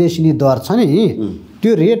चाहिँ विदेशी दर छ नि,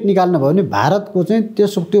 त्यो रेट निकाल्नु भयो भने भारतको चाहिँ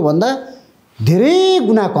त्योभन्दा धेरै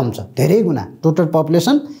गुणा कम छ, धेरै गुणा टोटल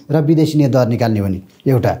पपुलेसन र विदेशी दर निकाल्ने हो भने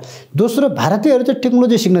एउटा। दोस्रो, भारतीयहरू चाहिँ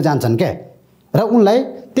टेक्नोलोजी सिक्न जान्छन् क्या, र उनलाई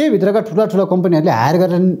त्यही भित्रका ठुला कम्पनीहरूले हायर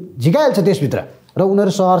गरेर झिकाइहाल्छ त्यसभित्र, र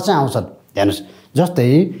उनीहरू सहर चाहिँ आउँछन्। हेर्नुहोस् जस्तै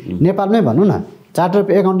नेपालमै भनौँ न,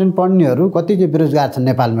 चार्टर एकाउन्टेन्ट पढ्नेहरू कति चाहिँ बेरोजगार छन्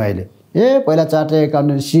नेपालमा अहिले। पहिला चार्टर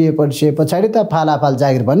एकाउन्टेन्ट सिए पछाडि त फालाफाल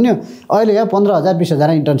जागिर बन्यो, अहिले यहाँ 15,000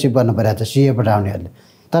 20,000 इन्टर्नसिप गर्नु परिरहेको छ सिए पठाउनेहरूले।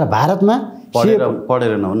 तर भारतमा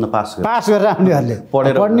पढेर नहुन्न, पास गरेर आउनेहरूले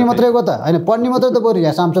पढ्ने मात्रै हो त होइन, पढ्ने मात्रै त बरु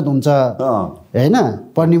यहाँ सांसद हुन्छ होइन,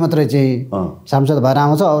 पढ्ने मात्रै चाहिँ सांसद भएर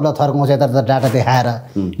आउँछ, अरूलाई थर्काउँछ यता डाटा देखाएर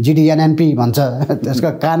GDNNP भन्छ,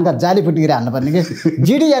 त्यसको कानका जाली फुटिएर हाल्नुपर्ने कि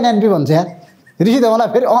GDNNP भन्छ यार, ऋषि धमला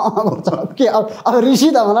फेरि के अब ऋषि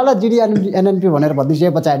धमलालाई GDNNP भनेर भनिदिए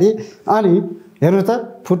पछाडि अनि हेर्नुहोस्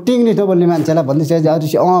त फुट्टिङ नि नबोल्ने मान्छेलाई भनिदिए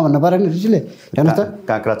ऋषि भन्नु पऱ्यो नि ऋषिले, हेर्नुहोस् त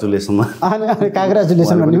काङ्ग्रेचुलेसन अनि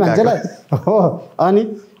काङ्ग्रेचुलेसन भन्ने मान्छेलाई हो। अनि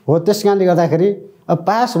हो त्यस कारणले गर्दाखेरि अब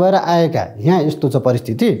पास भएर आएका यहाँ यस्तो छ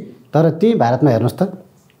परिस्थिति। तर त्यही भारतमा हेर्नुहोस् त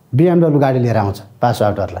BMW गाडी लिएर आउँछ पास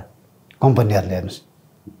आउटहरूलाई कम्पनीहरूले, हेर्नुहोस्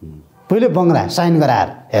पहिले बङ्गला साइन गराएर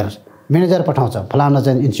हेर्नुहोस् म्यानेजर पठाउँछ फलाना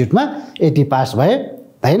चाहिँ इन्स्टिट्युटमा यति पास भए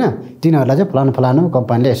होइन, तिनीहरूलाई चाहिँ फलानु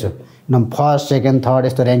कम्पनीले यसो फर्स्ट सेकेन्ड थर्ड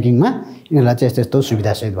यस्तो ऱ्याङ्किङमा यिनीहरूलाई चाहिँ यस्तो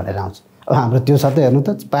सुविधा सहित भनेर आउँछ। अब हाम्रो त्यो छ त हेर्नु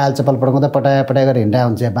त, पायल चप्पल पड्काउँदा पटाए गरेर हिँड्दा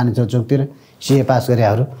हुन्छ बानी चौकतिर सिए पास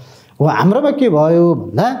गरेहरू हो। हाम्रोमा के भयो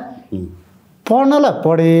भन्दा पढ्नलाई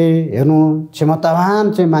पढे हेर्नु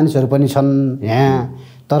क्षमतावान चाहिँ मानिसहरू पनि छन् यहाँ,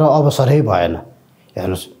 तर अवसरै भएन।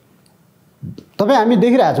 हेर्नुहोस् तपाईँ हामी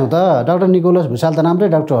देखिरहेको छौँ त, डाक्टर निकोलस भुषाल त राम्रै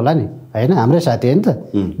डाक्टर होला नि होइन, हाम्रै साथी होइन त,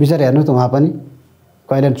 बिचरा हेर्नु त उहाँ पनि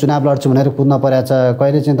कहिले चुनाव लड्छु भनेर कुद्न परेको छ,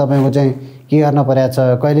 कहिले चाहिँ तपाईँको चाहिँ के गर्न परेको छ,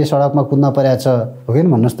 कहिले सडकमा कुद्न परेको छ, हो कि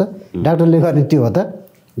भन्नुहोस् त। डाक्टरले गर्ने त्यो हो त,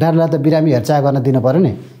 डाक्टरलाई त बिरामी हेरचाह गर्न दिनु पऱ्यो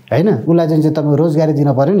नि होइन, उसलाई चाहिँ तपाईँको रोजगारी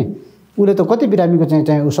दिनु पऱ्यो नि, उसले त कति बिरामीको चाहिँ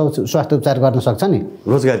स्वास्थ्य उपचार गर्न सक्छ नि,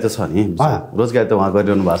 रोजगारी त छ नि, रोजगारी त उहाँ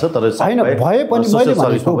गरिरहनु भएको छ। तर होइन भए पनि मैले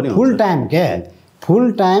भनेको फुल टाइम क्या,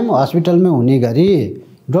 फुल टाइम हस्पिटलमै हुने गरी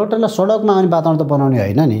डक्टरलाई सडकमा आउने वातावरण त बनाउने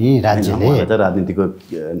होइन नि राज्यले। राजनीतिको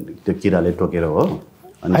त्यो किराले टोकेर हो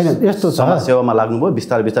होइन, यस्तो छ समाजसेवामा लाग्नुभयो,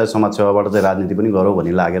 बिस्तारै समाजसेवाबाट चाहिँ राजनीति पनि गरौँ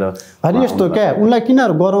भन्ने लागेर। अनि यस्तो क्या उनलाई किन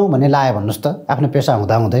गरौँ भन्ने लाग्यो भन्नुहोस् त, आफ्नो पेसा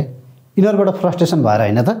हुँदाहुँदै यिनीहरूबाट फ्रस्ट्रेसन भएर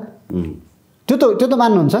होइन त, त्यो त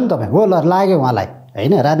मान्नुहुन्छ नि तपाईँ, हो ल लाग्यो उहाँलाई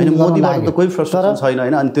होइन, राजनीति मोदीबाट त कोही फ्रस्ट्रेसन छैन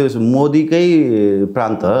होइन। अनि त्यो मोदीकै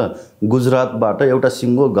प्रान्त गुजरातबाट एउटा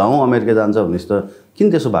सिङ्गो गाउँ अमेरिका जान्छ भनेपछि त किन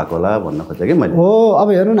त्यसो भएको होला भन्न खोजेँ कि मैले। हो अब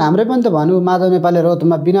हेर्नु न, हाम्रै पनि त भन्नु माधव नेपाली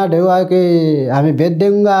रोतमा बिना ढेउआ कि हामी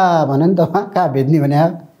भेट्देङ्गा भन्यो नि त, कहाँ भेट्ने भने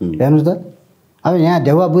हेर्नुहोस् त। अब यहाँ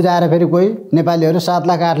ढेउवा बुझाएर फेरि कोही नेपालीहरू 7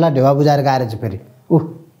 लाख 8 लाख ढेउवा बुझाएर गएर चाहिँ फेरि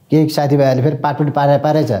केही साथीभाइहरूले फेरि पाटपुटी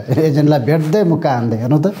पारेछ एजेन्टलाई भेट्दै मुक्का हान्दै,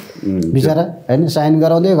 हेर्नु त बिचरा होइन, साइन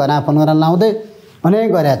गराउँदै घरमा फोन गरेर लाउँदै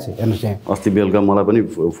अनेक गरेको छु हेर्नुहोस्। यहाँ अस्ति बेलुका मलाई पनि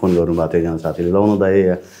फोन गर्नुभएको थियो एकजना साथीले, लाउनु दाइ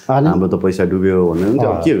हाम्रो त पैसा डुब्यो भन्नु नि,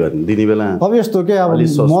 अब के गर्ने दिने बेला। अब यस्तो के अब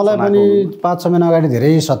मलाई पनि 5-6 महिना अगाडि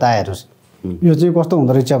धेरै सतायो हेर्नुहोस्। यो चाहिँ कस्तो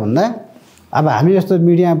हुँदो रहेछ भन्दा अब हामी यस्तो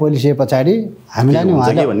मिडियामा बोलिसके पछाडि हामीलाई नि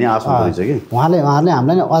उहाँले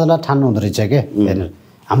हामीलाई नि अदालत ठान्नु हुँदो रहेछ क्या। हेर्नुहोस्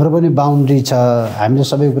हाम्रो पनि बााउन्ड्री छ, हामीले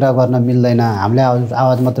सबै कुरा गर्न मिल्दैन, हामीले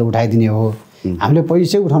आवाज मात्र उठाइदिने हो, हामीले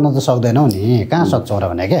पैसै उठाउन त सक्दैनौँ नि, कहाँ सक्छौँ र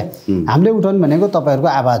भने क्या। हामीले उठाउनु भनेको तपाईँहरूको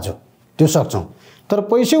आवाज हो, त्यो सक्छौँ, तर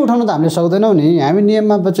पैसै उठाउन त हामीले सक्दैनौँ नि, हामी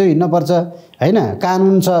नियममा चाहिँ हिँड्नुपर्छ होइन,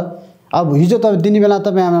 कानुन छ। अब हिजो त दिने बेला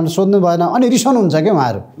तपाईँ हामीलाई सोध्नु भएन, अनि रिसाउनुहुन्छ क्या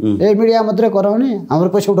उहाँहरू, मिडिया मात्रै कराउने, हाम्रो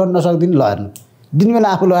पैसा उठाउन नसक्दिने, ल हेर्नु दिने बेला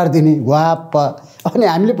आफू लगाएर दिने वाप, अनि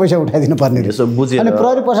हामीले पैसा उठाइदिनु पर्ने रहेछ। अनि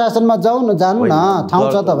प्रहरी प्रशासनमा जानु न,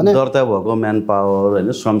 ठाउँ छ त भने दर्ता भएको म्यान पावर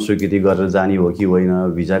होइन, श्रम स्वीकृति गरेर जाने हो कि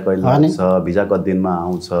होइन, भिजा कहिले आउँछ, भिजा कति दिनमा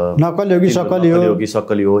आउँछ, नक्कली हो कि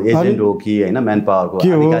सक्कली हो, एजेन्ट हो कि होइन, म्यान पावरको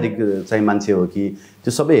आधिकारिक चाहिँ मान्छे हो कि,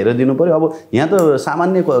 त्यो सबै हेरेर दिनु पऱ्यो। अब यहाँ त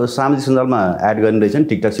सामान्य सामाजिक सञ्जालमा एड गर्ने रहेछ नि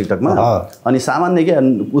टिकटकमा, अनि सामान्य के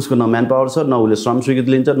उसको न म्यान पावर छ, न उसले श्रम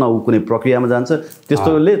स्वीकृति लिन्छ, न ऊ कुनै प्रक्रियामा जान्छ,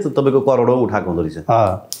 त्यस्तोले तपाईँको करोडौँ उठाएको हुँदो रहेछ।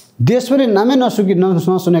 देश पनि नामै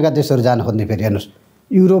नसुनेका देशहरू जान खोज्ने फेरि हेर्नुहोस्,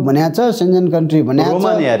 युरोप भनेको छ, सेन्जन कन्ट्री भनेको छ,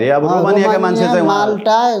 रोमानिया रे। अब रोमानियाका मान्छे चाहिँ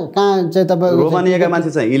माल्टा कहाँ चाहिँ तपाईँको रोमानियाका मान्छे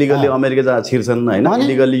चाहिँ इलिगल्ली अमेरिका जहाँ छिर्छन् होइन,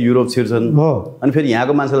 इलिगल्ली युरोप छिर्छन् अनि फेरि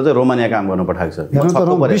यहाँको मान्छेलाई चाहिँ रोमानिया काम गर्न पठाएको छ।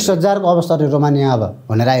 20,000 को अवस्था रे रोमानिया अब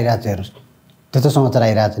भनेर आइरहेको छ। हेर्नुहोस् त्यस्तो समाचार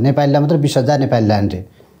आइरहेको छ। नेपालीलाई मात्र 20,000 नेपाली लान्थे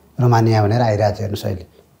रोमानिया भनेर आइरहेको छ। हेर्नुहोस् अहिले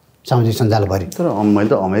सामाजिक सञ्जालभरि। तर मैले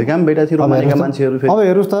त अमेरिकामा भेटेको थिएँ रोमानियाका मान्छेहरू। अब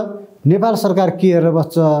हेर्नुहोस् त नेपाल सरकार के हेरेर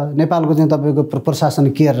बस्छ, नेपालको चाहिँ तपाईँको प्रशासन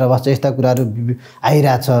के हेरेर बस्छ, यस्ता कुराहरू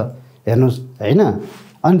आइरहेछ। हेर्नुहोस् होइन।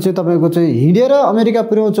 अनि चाहिँ तपाईँको चाहिँ हिँडेर अमेरिका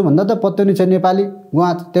पुर्याउँछु भन्दा त पत्तो नै छ नेपाली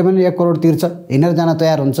उहाँ त्यही पनि 1 करोड तिर्छ, हिँडेर जान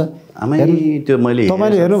तयार हुन्छ। त्यो मैले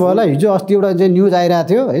तपाईँले हेर्नुभयो होला हिजो अस्ति एउटा चाहिँ न्युज आइरहेको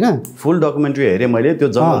थियो होइन, फुल डकुमेन्ट्री हेरेँ मैले। त्यो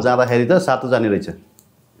जङ्गल जाँदाखेरि त सातो जाने रहेछ।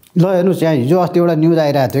 ल हेर्नुहोस् यहाँ हिजो अस्ति एउटा न्युज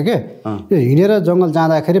आइरहेको थियो कि यो हिँडेर जङ्गल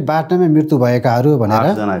जाँदाखेरि बाटोमै मृत्यु भएकाहरू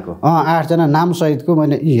भनेर 8 जना नामसहितको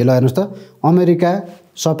मैले ल हेर्नुहोस् त अमेरिका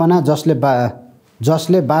सपना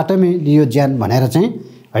जसले बाटोमै लियो ज्यान भनेर चाहिँ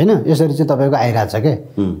होइन यसरी चाहिँ तपाईँको आइरहेछ के।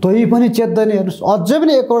 तै पनि चेत्दैन। हेर्नुहोस् अझै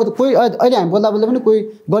पनि 1 करोड कोही अहिले हामी बोल्दा पनि कोही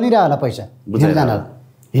गनिरह होला पैसा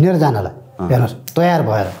हिँडेर जानलाई हेर्नुहोस् तयार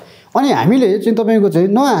भएर। अनि हामीले चाहिँ तपाईँको चाहिँ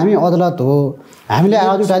न हामी अदालत हो, हामीले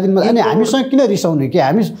आवाज उठाइदिनु। अनि हामीसँग किन रिसाउने कि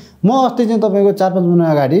हामी म अस्ति चाहिँ तपाईँको 4-5 महिना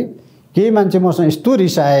अगाडि केही मान्छे मसँग यस्तो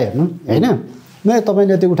रिसाए हेर्नु होइन, मैले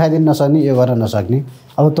तपाईँले त्यो उठाइदिनु नसक्ने, यो गर्न नसक्ने।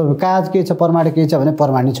 अब तपाईँ कागज के छ प्रमाण के छ भने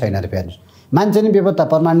प्रमाण नै छैन अरे। हेर्नुहोस् मान्छे नै बेपत्ता,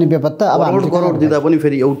 प्रमाण नै बेपत्ता। अब करोड दिँदा पनि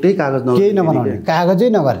फेरि एउटै कागज केही नबनाउने, कागजै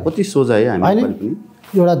नगर्ने। कति सोझा है हामी पनि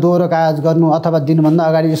एउटा दोहोरो कागज गर्नु अथवा दिनुभन्दा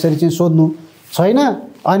अगाडि यसरी चाहिँ सोध्नु छैन।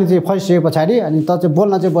 अनि चाहिँ फसिए पछाडि अनि त चाहिँ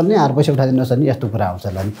बोल्ने हार पैसा उठाइदिनु नसक्ने यस्तो कुरा आउँछ।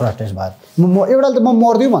 ल अनि फ्रस्ट्रेस भएर म एउटाले त म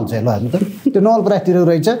मर्दिउँ भन्छ। ल हेर्नु त त्यो नवलपरासीतिर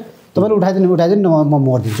रहेछ, तपाईँले उठाइदिनु म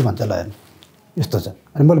मरिदिन्छु भन्छ। ल हेर्नु यस्तो छ।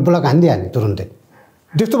 अनि मैले ब्लक हानिदिइहालेँ तुरुन्तै,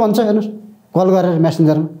 त्यस्तो भन्छ। हेर्नुहोस् कल गरेर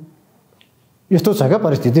मेसेन्जरमा यस्तो छ क्या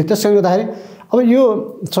परिस्थिति। त्यसले गर्दाखेरि अब यो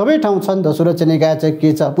सबै ठाउँ छ नि त, सुरक्षा निकाय चाहिँ के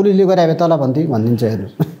छ, पुलिसले गरे तल भनिदिन्छ।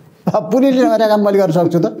 हेर्नुहोस् पुलिसले गरेर काम मैले गर्न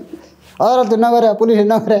सक्छु त, अदालतले नगरे पुलिसले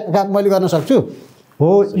नगरे काम मैले गर्न सक्छु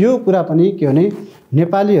हो। यो कुरा पनि के भने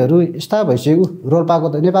नेपालीहरू यस्ता भइसक्यो। रोल्पाको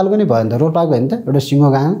त नेपालको नै भयो नि त, रोल्पाको होइन त एउटा सिङ्गो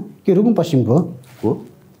गाउँ कि रुकुम पश्चिमको हो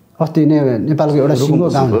अस्ति नै नेपालको एउटा सिङ्गो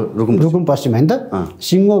गाउँ रुकुम पश्चिम होइन त,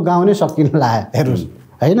 सिङ्गो गाउँ नै सकिन लाग्यो। हेर्नुहोस्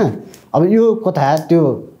होइन। अब यो कथा त्यो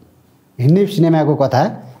हिन्दी सिनेमाको कथा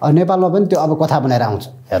अब नेपालमा पनि त्यो अब कथा बनाएर आउँछ।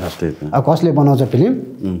 हेर्नुहोस् अब कसले बनाउँछ फिल्म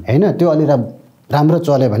होइन, त्यो अलि राम्रो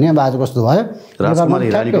चल्यो भने अब आज कस्तो भयो। राजकुमार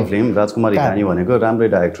हिरानीको फिल्म, राजकुमार हिरानी भनेको राम्रै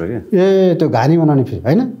डाइरेक्टर के। ए त्यो घानी बनाउने फिल्म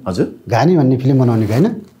होइन, हजुर घानी भन्ने फिल्म बनाउने होइन,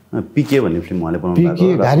 पिके भन्ने फिल्म उहाँले बनाउनु भएको।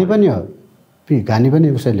 पिके घानी पनि हो, घानी पनि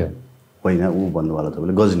उसैले हो होइन, ऊ भन्नुभयो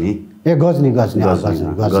तपाईँले गजनी। ए गजनी गजनी के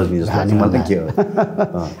हो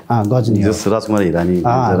गजनी राजकुमार हिरानी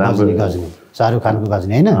गजनी शाहरुख खानको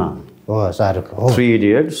गजनी होइन हो, शाहरुख हो। 3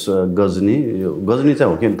 इडियट्स गजनी, गजनी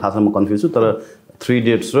चाहिँ हो कि थाहा छ, म कन्फ्युज छु। तर 3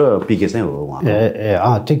 इडियट्स र पिके चाहिँ हो उहाँ।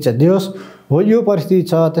 ठिक छ दियोस् हो। यो परिस्थिति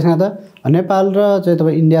छ। त्यसमा त नेपाल र चाहिँ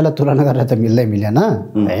तपाईँ इन्डियालाई तुलना गरेर त मिलेन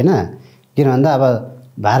होइन। किन भन्दा अब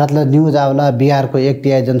भारतलाई न्युज आउला बिहारको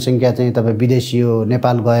 1/3 जनसङ्ख्या चाहिँ तपाईँ विदेशी हो,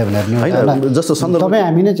 नेपाल गयो भनेर न्युज आउला। जस्तो सन्दर्भ तपाईँ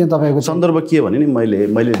हामी नै चाहिँ तपाईँको सन्दर्भ के भने नि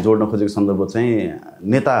मैले जोड्न खोजेको सन्दर्भ चाहिँ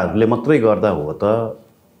नेताहरूले मात्रै गर्दा हो त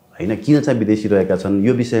होइन, किन चाहिँ विदेशी रहेका छन्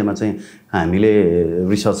यो विषयमा चाहिँ हामीले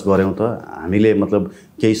रिसर्च गऱ्यौँ त, हामीले मतलब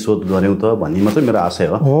केही शोध गऱ्यौँ त भन्ने मात्रै मेरो आशय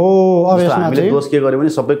हो। हामीले दोष के गर्यौँ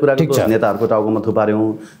भने सबै कुराको नेताहरूको टाउकोमा थुपार्यौँ।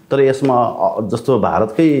 तर यसमा जस्तो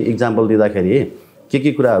भारतकै इक्जाम्पल दिँदाखेरि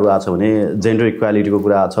के कुराहरू आछ भने जेन्डर इक्वालिटीको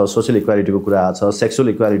कुरा आछ, सोसियल इक्वालिटीको कुरा आछ, सेक्सुअल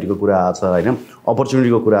इक्वालिटीको कुरा आछ होइन,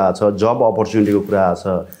 अपर्च्युनिटीको कुरा आछ, जब अपर्च्युनिटीको कुरा आछ।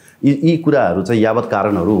 यी कुराहरू चाहिँ यावत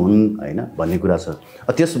कारणहरू हुन् होइन भन्ने कुरा छ।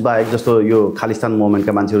 त्यसबाहेक जस्तो यो खालिस्तान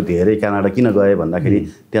मुभमेन्टका मान्छेहरू धेरै क्यानाडा किन गए भन्दाखेरि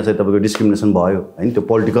त्यहाँ चाहिँ तपाईँको डिस्क्रिमिनेसन भयो होइन, त्यो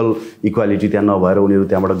पोलिटिकल इक्वालिटी त्यहाँ नभएर उनीहरू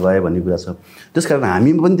त्यहाँबाट गए भन्ने कुरा छ। त्यसकारण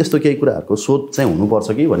हामी पनि त्यस्तो केही कुराहरूको सोच चाहिँ हुनुपर्छ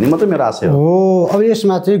कि भन्ने मात्रै मेरो आशय हो। अब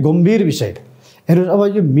यसमा चाहिँ गम्भीर विषय हेर्नुहोस्। अब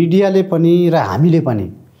यो मिडियाले पनि र हामीले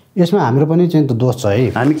पनि यसमा हाम्रो पनि चाहिँ त दोष छ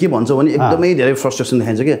है। हामी के भन्छौँ भने एकदमै धेरै फ्रस्ट्रेसन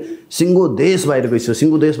देखाइन्छ कि सिङ्गो देश बाहिर गइसक्यो,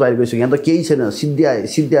 सिङ्गो देश बाहिर गइसक्यो, यहाँ त केही छैन,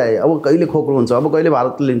 सिद्ध्याए अब कहिले खोक्रो हुन्छ, अब कहिले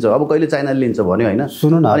भारतले लिन्छ, अब कहिले चाइनाले लिन्छ भन्यो होइन।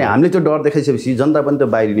 सुन्नु न, अनि हामीले त्यो डर देखाइसकेपछि जनता पनि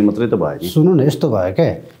त बाहिरिने मात्रै त भयो नि। सुन्नु न यस्तो भयो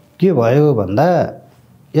क्या, के भयो भन्दा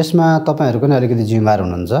यसमा तपाईँहरू पनि अलिकति जिम्मेवार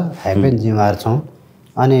हुनुहुन्छ, हामी पनि जिम्मेवार छौँ।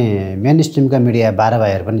 अनि मेन स्ट्रिमका मिडिया 12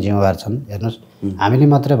 भाइहरू पनि जिम्मेवार छन्। हेर्नुहोस् हामीले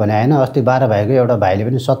मात्रै भने होइन, अस्ति 12 भाइको एउटा भाइले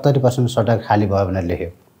पनि 70% सटक खाली भयो भनेर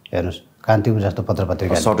लेख्यो। हेर्नुहोस् कान्तिपुर जस्तो पत्र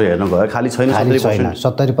पत्रिका सटै हेर्नु भयो, खाली छैन,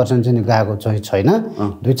 70% चाहिँ गएको चाहिँ छैन,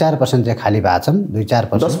 2-4% चाहिँ खाली भएको छन्,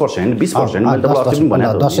 2-4%, 10%, 20%,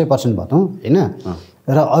 10% भनौँ होइन।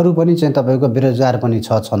 र अरू पनि चाहिँ तपाईँको बेरोजगार पनि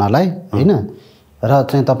छनलाई होइन। र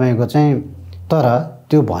चाहिँ तपाईँको चाहिँ तर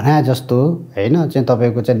त्यो भने जस्तो होइन चाहिँ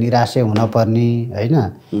तपाईँको चाहिँ निराशै हुनपर्ने होइन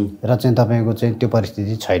र चाहिँ तपाईँको चाहिँ त्यो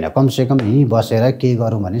परिस्थिति छैन। कमसेकम यहीँ बसेर केही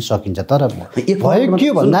गरौँ भने सकिन्छ। तर भयो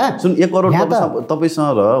के भन्दा 1 करोड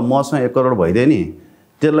तपाईँसँग र मसँग 1 करोड भइदियो नि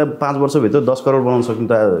त्यसलाई 5 वर्षभित्र 10 करोड बनाउन सक्नु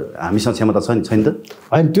त हामीसँग क्षमता छैन त?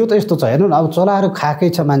 होइन त्यो त यस्तो छ हेर्नु न, अब चलाएर खाएकै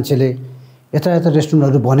छ मान्छेले, यता यता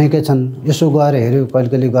रेस्टुरेन्टहरू बनेकै छन्, यसो गएर हेऱ्यो कहिले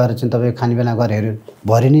कहिले गएर चाहिँ तपाईँ खाने बेला गएर हेऱ्यो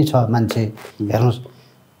भरि नै छ मान्छे। हेर्नुहोस्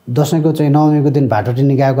दसैँको चाहिँ नवमीको दिन भाटोटी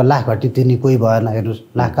गएको लाख घटी तिर्ने कोही भएन। हेर्नुहोस्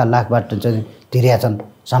लाखका लाख बाटो चाहिँ तिरेका छन्,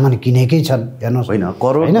 सामान किनेकै छन्। हेर्नुहोस् होइन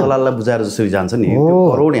करोड दलाललाई बुझाएर जसरी जान्छ नि त्यो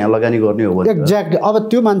करोड यहाँ लगानी गर्ने हो भने एक्ज्याक्टली। अब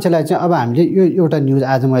त्यो मान्छेलाई चाहिँ अब हामीले यो एउटा न्युज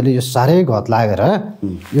आज मैले यो साह्रै घत लागेर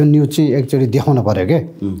यो न्युज चाहिँ एकचोटि देखाउनु पऱ्यो क्या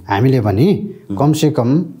हामीले पनि। कमसेकम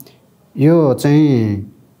यो चाहिँ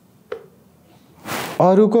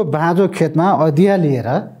अरूको बाँझो खेतमा अधिया लिएर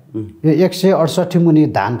यो 168 मुनि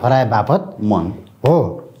धान फराए बापत मन हो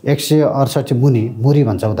 168 मुरी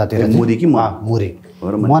भन्छ उतातिर मुरी कि मुरी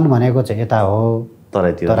मन भनेको चाहिँ यता हो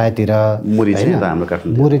तराईतिर मुरी चाहिँ हाम्रो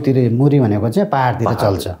काठमाडौँ मुरीतिर मुरी भनेको चाहिँ पहाडतिर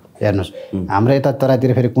चल्छ। हेर्नुहोस् हाम्रो यता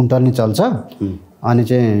तराईतिर फेरि कुन्टल नि चल्छ। अनि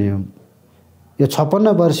चाहिँ यो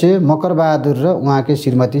 56 वर्षीय मकरबहादुर र उहाँकै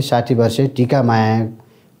श्रीमती 60 वर्षीय टिका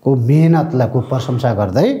मायाको मेहनतलाई प्रशंसा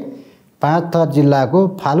गर्दै पाँचथर जिल्लाको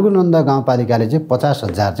फाल्गुनन्द गाउँपालिकाले चाहिँ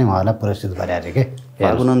 50,000 चाहिँ उहाँलाई पुरस्कृत गरे अरे के।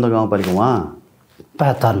 फाल्गुनन्द गाउँपालिका उहाँ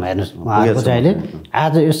पाँचथरमा हेर्नुहोस् उहाँको चाहिँ अहिले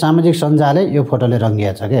आज यो सामाजिक सञ्जालले यो फोटोले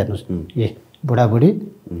रङ्गिया छ क्या। हेर्नुहोस् ए बुढाबुढी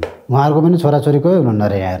उहाँहरूको पनि छोराछोरीकै हुनुहुन्न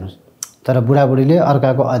अरे यहाँ हेर्नुहोस्। तर बुढाबुढीले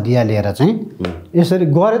अर्काको अधिया लिएर चाहिँ यसरी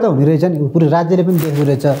गरे त हुने रहेछ नि, पुरै राज्यले पनि देख्दो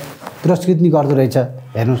रहेछ, पुरस्कृत नि गर्दो रहेछ।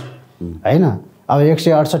 हेर्नुहोस् होइन अब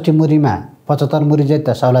 168 मुरीमा 75 मुरी चाहिँ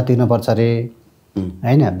त सौला तिर्नुपर्छ अरे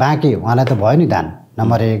होइन। बाँकी उहाँलाई त भयो नि धान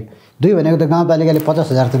नम्बर 1। 2 भनेको त गाउँपालिकाले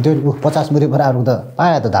 50,000 त त्यो 50 मुरी बराबरको त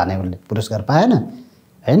पायो त धान उसले पुरस्कार पाएन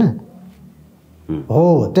होइन हो।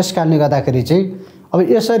 त्यस कारणले गर्दाखेरि चाहिँ अब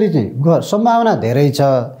यसरी चाहिँ सम्भावना धेरै छ।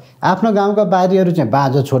 आफ्नो गाउँका बारीहरू चाहिँ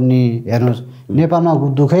बाँझो छोड्ने हेर्नुहोस् नेपालमा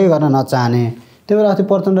दुःखै गर्न नचाहने। त्यही भएर अस्ति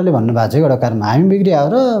प्रचण्डले भन्नुभएको छ एउटा कारण हामी बिग्रियो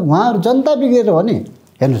र उहाँहरू जनता बिग्रेर हो नि।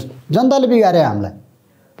 हेर्नुहोस् जनताले बिगार्यो हामीलाई।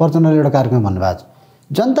 प्रचण्डले एउटा कार्यक्रम भन्नुभएको छ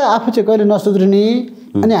जनता आफू चाहिँ कहिले नसुध्रिने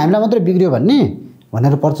अनि हामीलाई मात्रै बिग्रियो भन्ने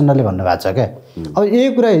भनेर प्रचण्डले भन्नुभएको छ क्या। अब यही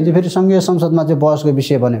कुरा हिजो फेरि सङ्घीय संसदमा चाहिँ बहसको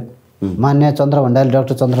विषय बन्यो। मान्य चन्द्र भण्डारी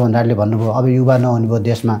डाक्टर चन्द्र भण्डारीले भन्नुभयो अब युवा नहुने भयो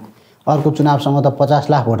देशमा, अर्को चुनावसँग त 50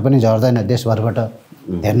 लाख भोट पनि झर्दैन देशभरबाट।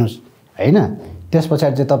 हेर्नुहोस् होइन त्यस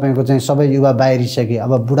पछाडि चाहिँ तपाईँको चाहिँ सबै युवा बाहिरिसके।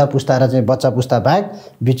 अब बुढा पुस्ता र चाहिँ बच्चा पुस्ता बाहेक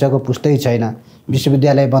बिचको पुस्तै छैन।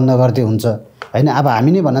 विश्वविद्यालय बन्द गर्दै हुन्छ होइन। अब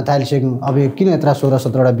हामी नै भन्न थालिसक्यौँ अब यो किन यत्र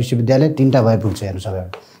 16-17वटा विश्वविद्यालय 3टा भए पुग्छ हेर्नुहोस्। अब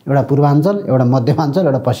एउटा पूर्वाञ्चल एउटा मध्यमाञ्चल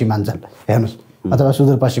एउटा पश्चिमाञ्चल हेर्नुहोस् अथवा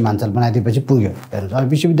सुदूरपश्चिमाञ्चल बनाइदिएपछि पुग्यो। हेर्नुहोस् अब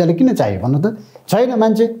विश्वविद्यालय किन चाहियो भन्नु त छैन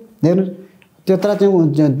मान्छे। हेर्नुहोस् त्यत्र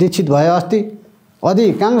चाहिँ दीक्षित भयो अस्ति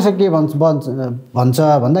अधिकांश के भन्छ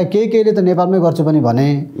भन्दा केहीले त नेपालमै गर्छु पनि भने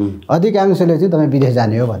अधिकांशले चाहिँ तपाईँ विदेश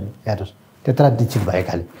जाने हो भने। हेर्नुहोस् त्यत्र दीक्षित भयो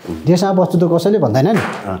खालि देशमा बस्छु त कसैले भन्दैन नि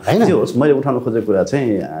होइन। मैले उठाउन खोजेको कुरा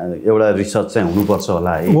चाहिँ एउटा रिसर्च चाहिँ हुनुपर्छ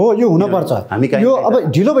होला है। हो यो हुनुपर्छ। हामी यो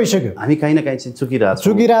अब ढिलो भइसक्यो, हामी काहीँ न काहीँ चाहिँ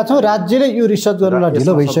चुकिरहेको छौँ। राज्यले यो रिसर्च गर्नलाई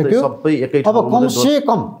ढिलो भइसक्यो। अब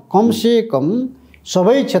कमसे कम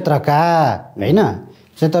सबै क्षेत्रका होइन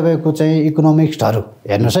चाहिँ तपाईँको चाहिँ इकोनोमिक्सहरू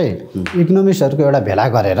हेर्नुहोस् है इकोनोमिक्सहरूको एउटा भेला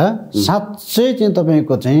गरेर साँच्चै चाहिँ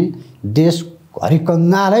तपाईँको चाहिँ देश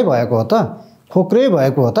हरिकङ्गालै भएको हो त खोक्रै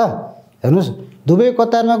भएको हो त। हेर्नुहोस् दुवै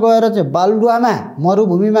कतारमा गएर चाहिँ बालुवामा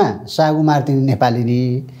मरुभूमिमा सागु मार्दिने नेपाली नि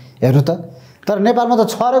हेर्नु त। तर नेपालमा त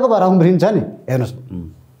छरेको भएर उम्रिन्छ नि। हेर्नुहोस्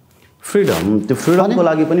फ्रिडम त्यो फ्रिडमको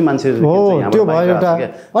लागि पनि मान्छे हो त्यो भयो एउटा।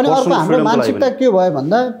 अनि अर्को हाम्रो मानसिकता के भयो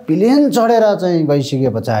भन्दा प्लेन चढेर चाहिँ गइसके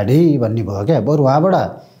पछाडि भन्ने भयो क्या। बरु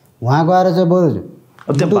उहाँ गएर चाहिँ बरु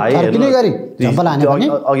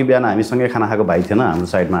अघि बिहान हामीसँगै खाना खाएको भाइ थिएन हाम्रो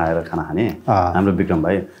साइडमा आएर खाना खाने हाम्रो विक्रम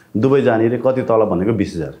भाइ दुबई जाने रे कति तल भनेको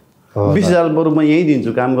 20,000 20,000 बरु म यहीँ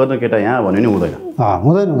दिन्छु काम गर्न केटा यहाँ भन्यो नि हुँदैन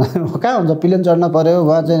कहाँ हुन्छ प्लेन चढ्न पर्यो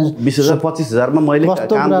वहाँ चाहिँ 20,000 25,000मा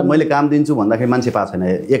मैले काम दिन्छु भन्दाखेरि मान्छे पाएको छैन।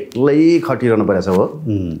 एक्लै खटिरहनु परेछ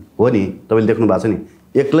हो नि तपाईँले देख्नु भएको छ नि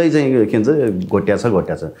एक्लै चाहिँ के भन्छ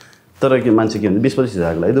घोट्या छ। तर के मान्छे के भन्छ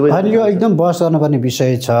 20-25,000 लागि दुबई अनि यो एकदम बहस गर्नुपर्ने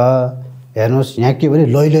विषय छ। हेर्नुहोस् यहाँ के भने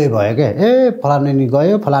लैलै भयो क्या ए फलानु नि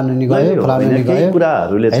गयो केही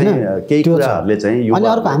कुराहरूले चाहिँ अनि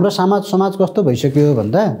अर्को हाम्रो समाज कस्तो भइसक्यो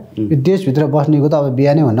भन्दा यो देशभित्र बस्नेको त अब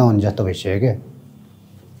बिहा नै हुन्न हुने जस्तो भइसक्यो क्या।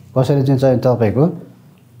 कसैले चाहिँ तपाईँको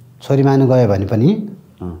छोरी मानु गयो भने पनि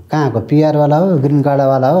कहाँको पिआरवाला हो ग्रिन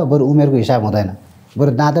कार्डवाला हो बरु उमेरको हिसाब हुँदैन।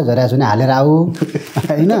 बरु दाँतै झरेको छ भने हालेर आऊ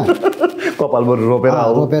होइन कपाल बरु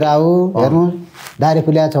रोपेर आऊ हेर्नु दाह्री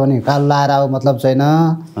फुल्याएको छ भने कालो लाएर आऊ मतलब छैन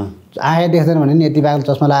आए देख्दैन भने नि यति बागल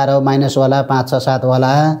चस्मा लाएर माइनसवाला 5 6 7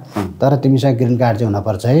 वाला तर तिमीसँग ग्रिन कार्ड चाहिँ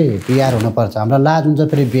हुनुपर्छ है पिआर हुनुपर्छ हाम्रो लाज हुन्छ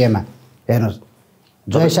फेरि बिहेमा हेर्नुहोस्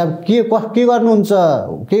जय साहब के गर्नुहुन्छ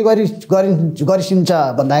के गरिसिन्छ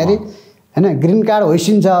भन्दाखेरि होइन ग्रिन कार्ड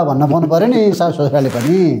होइसिन्छ भन्न पाउनु पऱ्यो नि साउथ ससुराले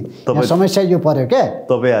पनि समस्या यो पऱ्यो क्या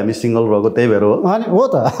तपाईँ हामी सिङ्गल भएको त्यही भएर हो अनि हो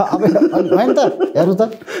त अब होइन त हेर्नु त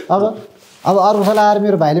अब अर्को साल आएर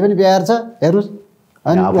मेरो भाइले पनि बिहा छ हेर्नुहोस्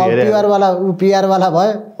अनि पिआरवाला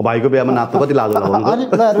भयो भाइको बिहामा नाच्नु कति लाज होला अनि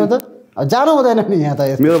ल हेर्नु त जानु हुँदैन नि यहाँ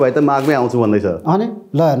त मेरो भाइ त माघमै आउँछु भन्दैछ अनि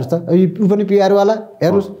ल हेर्नुहोस् त ऊ पनि पिआरवाला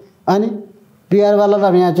हेर्नुहोस् अनि पिआरवाला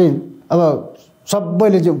र यहाँ चाहिँ अब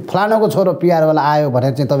सबैले चाहिँ फलानाको छोरो पिआरवाला आयो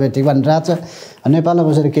भनेर चाहिँ तपाईँ ठिक भनिरहेको छ नेपालमा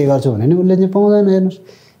बसेर के गर्छु भने नि उसले चाहिँ पाउँदैन हेर्नुहोस्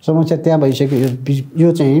समस्या त्यहाँ भइसक्यो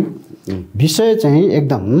यो चाहिँ विषय चाहिँ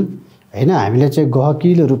एकदम होइन हामीले चाहिँ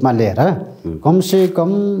गहकिलो रूपमा लिएर कमसे कम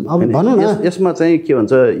अब भनौँ न यसमा चाहिँ के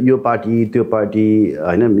भन्छ यो पार्टी त्यो पार्टी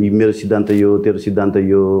होइन मेरो सिद्धान्त यो तेरो सिद्धान्त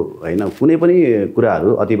यो होइन कुनै पनि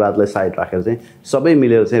कुराहरू अतिवादलाई साइड राखेर चाहिँ सबै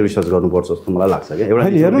मिलेर चाहिँ रिसर्च गर्नुपर्छ जस्तो मलाई लाग्छ क्या एउटा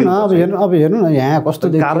हेर्नु न अब हेर्नु न यहाँ कस्तो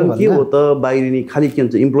कारण के हो त बाहिरिनी खालि के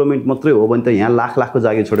भन्छ इम्प्लोइमेन्ट मात्रै हो भने त यहाँ लाखको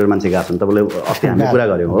जागिर छोडेर मान्छे गएको छ नि तपाईँले अस्ति हामीले कुरा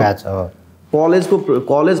गऱ्यौँ हो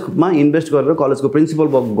कलेजमा इन्भेस्ट गरेर कलेजको प्रिन्सिपल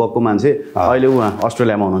गएको मान्छे अहिले उहाँ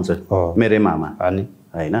अस्ट्रेलियामा हुनुहुन्छ मेरै मामा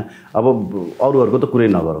होइन अब अरूहरूको त कुरै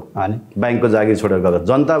नगरौँ ब्याङ्कको जागिर छोडेर गएको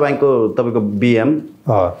जनता ब्याङ्कको तपाईँको बिएम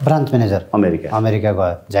ब्रान्च म्यानेजर अमेरिका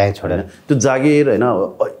गयो जागिर छोडेर त्यो जागिर होइन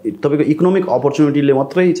तपाईँको इकोनोमिक अपर्च्युनिटीले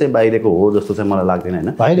मात्रै चाहिँ बाहिरको हो जस्तो चाहिँ मलाई लाग्दैन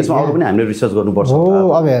होइन त्यसमा अरू पनि हामीले रिसर्च गर्नुपर्छ हो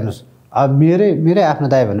अब हेर्नुहोस् अब मेरै आफ्नो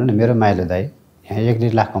दाइ भनौँ न मेरो माइलो दाइ यहाँ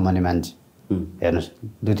 1-1.5 लाख कमाउने मान्छे हेर्नुहोस्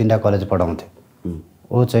 2-3टा कलेज पढाउँथ्यो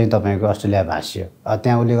ऊ चाहिँ तपाईँको अस्ट्रेलिया भाष्यो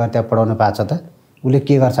त्यहाँ उसले गरेर त्यहाँ पढाउनु पाएको छ त उसले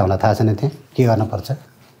के गर्छ होला थाहा छैन त्यहाँ के गर्नुपर्छ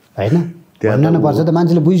होइन भन्नुपर्छ त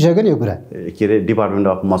मान्छेले बुझिसक्यो नि यो कुरा के अरे डिपार्टमेन्ट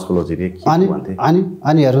अफ मस्कोलोजी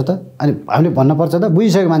अनि हेर्नु त अनि हामीले भन्नुपर्छ त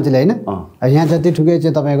बुझिसक्यो मान्छेले होइन यहाँ जति ठुकै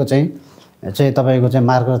चाहिँ तपाईँको चाहिँ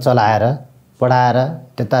मार्कर चलाएर पढाएर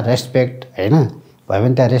त्यता रेस्पेक्ट होइन भयो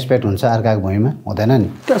भने त्यहाँ रेस्पेक्ट हुन्छ अर्काको भूमिमा हुँदैन नि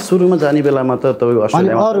त्यहाँ सुरुमा जाने बेलामा त तपाईँको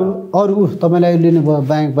अस्ट्रेलियामा अरू तपाईँलाई लिनुभयो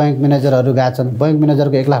ब्याङ्क म्यानेजरहरू गएको छन् ब्याङ्क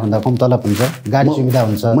म्यानेजरको 1 लाखभन्दा कम तलब हुन्छ गाडी सुविधा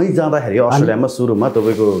हुन्छ मै जाँदाखेरि अस्ट्रेलियामा सुरुमा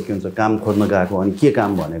तपाईँको के भन्छ काम खोज्न गएको अनि के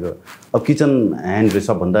काम भनेको अब किचन ह्यान्ड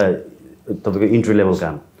सबभन्दा तपाईँको इन्ट्री लेभल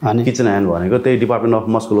काम किचन ह्यान्ड भनेको त्यही डिपार्टमेन्ट अफ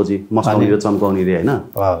मस्कोलोजी मस्काउने र चम्काउने रे होइन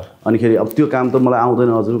अनिखेरि अब त्यो काम त मलाई आउँदैन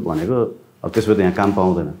हजुर भनेको अब त्यसपछि त यहाँ काम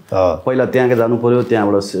पाउँदैन पहिला त्यहाँ जानु पऱ्यो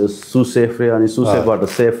त्यहाँबाट सुसेफ रे अनि सुसेफबाट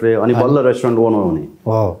सेफ रे अनि बल्ल रेस्टुरेन्ट ओनर हुने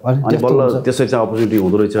अनि बल्ल त्यसरी चाहिँ अपर्च्युनिटी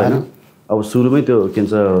हुँदो रहेछ होइन अब सुरुमै त्यो के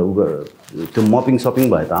भन्छ त्यो मपिङ सपिङ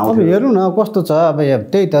भए त आउँछ हेर्नु न कस्तो छ अब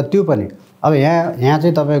त्यही त त्यो पनि अब यहाँ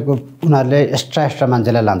चाहिँ तपाईँको उनीहरूले एक्स्ट्रा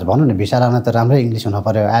मान्छेलाई लान्छ भनौँ न भिसा लान त राम्रै इङ्ग्लिस हुनु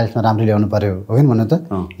पऱ्यो आइएल्समा राम्रै ल्याउनु पऱ्यो हो कि भन्नु त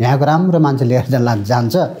यहाँको राम्रो मान्छे लिएर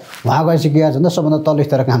जान्छ उहाँ गएपछि के गर्छ त सबभन्दा तल्लो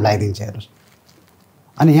स्तर काम लगाइदिन्छ हेर्नुहोस्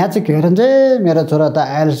अनि यहाँ चाहिँ के भन्छ मेरो छोरा त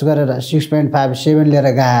आइएल्स गरेर 6.5 7 लिएर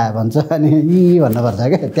गए भन्छ अनि भन्नुपर्छ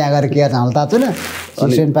क्या त्यहाँ गएर के गर्छ हामीलाई थाहा छैन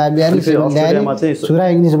 6.5 ल्याएर छोरा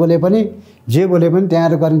इङ्ग्लिस बोले पनि जे बोले पनि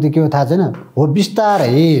त्यहाँ गर्ने त के हो थाहा छैन हो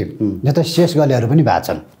बिस्तारै जस्तै शेष गलेहरू पनि भएको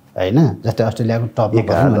छन् होइन जस्तै अस्ट्रेलियाको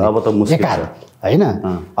टपमा होइन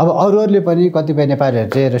अब अरूहरूले पनि कतिपय नेपालीहरू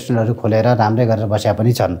चाहिँ रेस्टुरेन्टहरू खोलेर राम्रै गरेर बसेका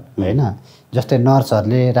पनि छन् होइन जस्तै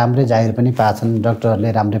नर्सहरूले राम्रै जागिर पनि पाएछन् डक्टरहरूले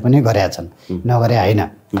राम्रै पनि गरेका छन् नगरे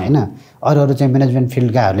होइन अरूहरू चाहिँ म्यानेजमेन्ट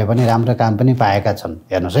फिल्डकाहरूले पनि राम्रो काम पनि पाएका छन्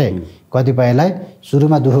हेर्नुहोस् है कतिपयलाई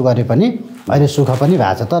सुरुमा दुःख गरे पनि अहिले सुख पनि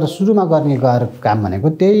भएको छ तर सुरुमा गर्ने काम भनेको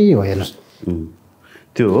त्यही हो हेर्नुहोस्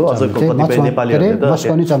त्यो हो अझ कतिपय नेपालीहरूले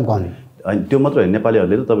मस्काउने चम्काउने अनि त्यो मात्र होइन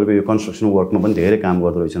नेपालीहरूले त तपाईँको यो कन्स्ट्रक्सन वर्कमा पनि धेरै काम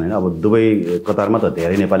गर्दो रहेछन् होइन अब दुबई कतारमा त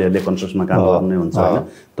धेरै नेपालीहरूले कन्स्ट्रक्सनमा काम गर्ने हुन्छ होइन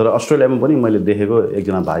तर अस्ट्रेलियामा पनि मैले देखेको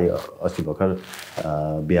एकजना भाइ अस्ति भर्खर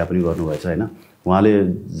बिहा पनि गर्नुभएछ होइन उहाँले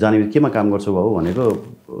जाने केमा काम गर्छु बाबु भनेको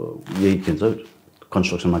यही के भन्छ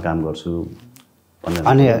कन्स्ट्रक्सनमा काम गर्छु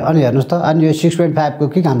अनि हेर्नुहोस् त अनि यो 6.5 को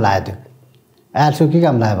के काम लाग्यो त्यो आइएल्सको के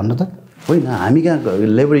काम लाग्यो भन्नु त होइन हामी कहाँ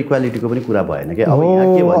लेबर इक्वालिटीको पनि कुरा भएन क्या अब यहाँ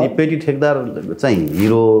के भने पेटी ठेकदार चाहिँ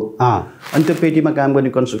हिरो अनि त्यो पेटीमा काम गर्ने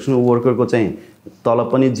कन्स्ट्रक्सन वर्करको चाहिँ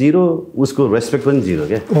तलब पनि जिरो उसको रेस्पेक्ट पनि जिरो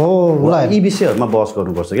क्या यी विषयहरूमा बहस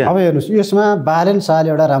गर्नुपर्छ क्या अब हेर्नुहोस् यसमा बालेन शाहले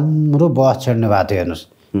एउटा राम्रो बहस छेड्नु भएको थियो हेर्नुहोस्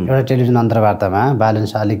एउटा टेलिभिजन अन्तर्वार्तामा बालेन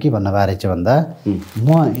शाहले के भन्नु भएको रहेछ भन्दा म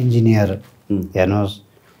इन्जिनियर हेर्नुहोस्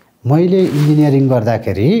मैले इन्जिनियरिङ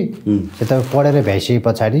गर्दाखेरि तपाईँ पढेर भ्याइसके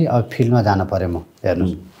पछाडि अब फिल्डमा जानु पऱ्यो म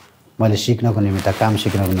हेर्नुहोस् मैले सिक्नको निमित्त काम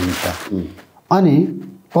सिक्नको निमित्त अनि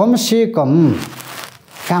कमसे कम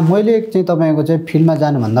काम मैले चाहिँ तपाईँको चाहिँ फिल्डमा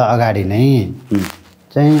जानुभन्दा अगाडि नै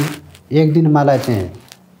चाहिँ एक दिन मलाई चाहिँ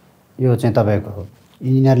यो चाहिँ तपाईँको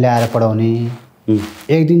इन्जिनियर ल्याएर पढाउने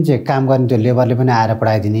एक दिन चाहिँ काम गर्ने त्यो लेबरले पनि आएर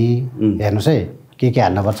पढाइदिने हेर्नुहोस् है के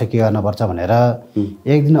हाल्नुपर्छ के गर्नुपर्छ भनेर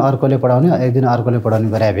एक दिन अर्कोले पढाउने एक दिन अर्कोले पढाउने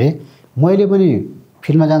गरे भए मैले पनि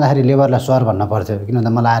फिल्डमा जाँदाखेरि लेबरलाई सर भन्न पर्थ्यो किन भन्दा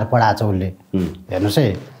मलाई आएर पढाएको छ उसले हेर्नुहोस् है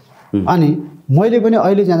अनि मैले पनि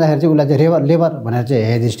अहिले जाँदाखेरि चाहिँ उसलाई चाहिँ लेबर भनेर चाहिँ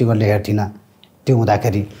हे दृष्टिकोणले हेर्थिनँ त्यो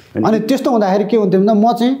हुँदाखेरि अनि त्यस्तो हुँदाखेरि के हुन्थ्यो भन्दा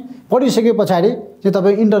म चाहिँ पढिसके पछाडि चाहिँ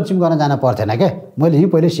तपाईँ इन्टर्नसिप गर्न जान पर्थेन क्या मैले यहीँ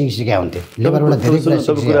पहिले सिकेका हुन्थेँ लेबरबाट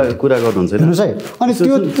धेरै कुरा गर्नुहुन्छ हेर्नुहोस् है अनि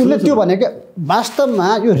त्यो उसले त्यो भनेको वास्तवमा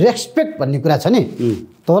यो रेस्पेक्ट भन्ने कुरा छ नि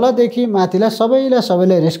तलदेखि माथिलाई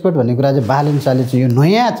सबैलाई रेस्पेक्ट भन्ने कुरा चाहिँ बालेन्साले चाहिँ यो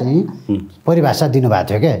नयाँ चाहिँ परिभाषा दिनुभएको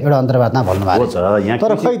थियो क्या एउटा अन्तर्वादमा भन्नुभएको छ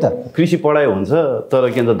तर खै त कृषि पढाइ हुन्छ तर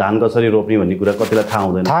के भन्छ धान कसरी रोप्ने भन्ने कुरा कतिलाई थाहा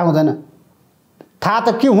हुँदैन थाहा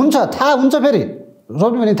त के हुन्छ थाहा हुन्छ फेरि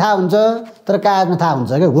रोप्ने भने थाहा हुन्छ तर कागजमा थाहा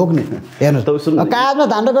हुन्छ क्या रोप्ने हेर्नुहोस् कागजमा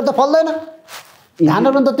धान रोपेर त फल्दैन धान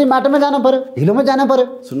रोप्नु त त्यही माटोमै जानु पऱ्यो हिलोमै जानु पऱ्यो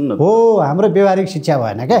सुन्नु हो हाम्रो व्यवहारिक शिक्षा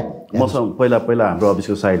भएन क्या मसँग पहिला हाम्रो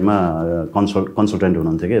अफिसको साइडमा कन्सल्टेन्ट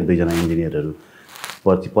हुनुहुन्थ्यो क्या दुईजना इन्जिनियरहरू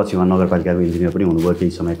पछि उहाँ नगरपालिकाको इन्जिनियर पनि हुनुभयो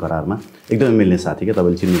केही समय करारमा एकदमै मिल्ने साथी क्या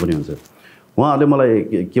तपाईँले चिन्नु पनि हुन्छ उहाँहरूले मलाई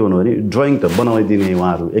के भन्नु भने ड्रइङ त बनाइदिने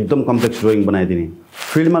उहाँहरू एकदम कम्प्लेक्स ड्रइङ बनाइदिने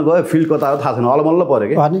फिल्डमा गयो फिल्ड कता थाहा छैन अलमल्ल पऱ्यो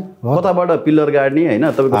कि कताबाट पिल्लर गाड्ने होइन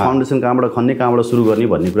तपाईँको फाउन्डेसन कहाँबाट खन्ने कहाँबाट सुरु गर्ने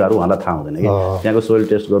भन्ने कुराहरू उहाँलाई थाहा हुँदैन कि त्यहाँको सोइल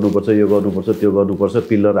टेस्ट गर्नुपर्छ यो गर्नुपर्छ त्यो गर्नुपर्छ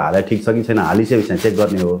पिल्लर हाले ठिक छ कि छैन हालिसकेपछि चेक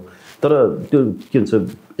गर्ने हो तर त्यो के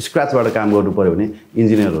भन्छ स्क्रचबाट काम गर्नु पऱ्यो भने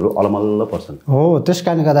इन्जिनियरहरू अलमल्ल पर्छन् हो त्यस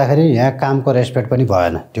कारणले गर्दाखेरि यहाँ कामको रेस्पेक्ट पनि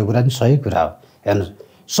भएन त्यो कुरा पनि सही कुरा हो हेर्नुहोस्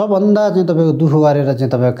सबभन्दा चाहिँ तपाईँको दुःख गरेर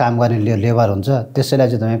चाहिँ तपाईँको काम गर्ने लेबर हुन्छ त्यसैलाई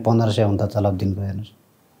चाहिँ तपाईँ 1500 हुन्छ तलब दिनको हेर्नुहोस्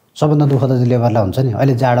सबभन्दा दुःख त लेबरलाई हुन्छ नि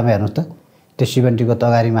अहिले जाडोमा हेर्नुहोस् त त्यो सिमेन्टको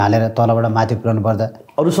तगारीमा हालेर तलबाट माथि पुर्याउनु पर्दा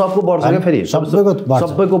अरू सबको बढ्छ क्या फेरि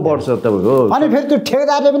सबैको बढ्छ तपाईँको अनि फेरि त्यो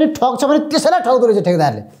ठेकेदारले पनि ठग्छ भने त्यसैलाई ठग्दो रहेछ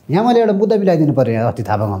ठेकेदारले यहाँ मैले एउटा मुद्दा मिलाइदिनु पऱ्यो यहाँ अस्ति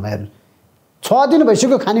थापामा हेर्नु 6 दिन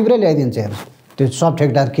भइसक्यो खानेकुरा ल्याइदिन्छ हेर्नुहोस् त्यो सब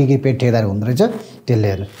ठेकेदार के पेट ठेकेदार हुँदो रहेछ त्यसले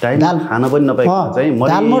हेर्नु दाल खान पनि नपाएको चाहिँ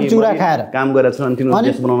दालमोट चिउरा खाएर काम गरेर छन् अनि तिनीहरू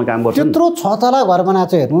देश बनाउन काम गर्छन् त्यत्रो 6 तला घर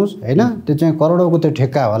बनाएको छ हेर्नुहोस् होइन त्यो चाहिँ करोडौँको त्यो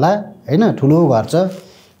ठेक्का होला होइन ठुलो घर छ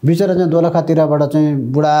बिचरा चाहिँ दोलखातिरबाट चाहिँ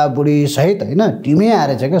बुढाबुढी सहित होइन टिमै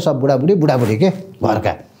आएर छ क्या सब बुढाबुढी के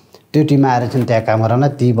घरका त्यो टिम आएर चाहिँ त्यहाँ काम गराउन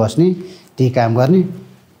ती बस्ने ती काम गर्ने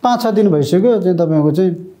 5-6 दिन भइसक्यो चाहिँ तपाईँको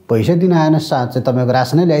चाहिँ पैसा दिन आएन चाहिँ तपाईँको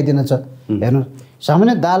रासनै ल्याइदिन छ हेर्नु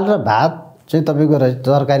सामान्य दाल र भात चाहिँ तपाईँको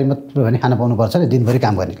तरकारी मात्रै भने खान पाउनुपर्छ नि दिनभरि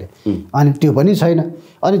काम गर्नेले अनि त्यो पनि छैन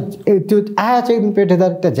अनि त्यो आएछ एकदम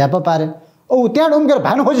पेटेदार त्यहाँ झ्याप्पा पारे त्यहाँ उम्केर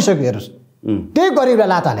भाग्नु खोजिसक्यो हेर्नुहोस् त्यही गरिबलाई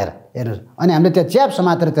लात हानेर हेर्नुहोस् अनि हामीले त्यहाँ च्याप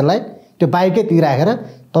समातेर त्यसलाई त्यो बाइकै तिर राखेर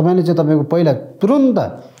तपाईँले चाहिँ तपाईँको पहिला तुरुन्त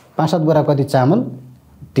 5-7 बोरा कति चामल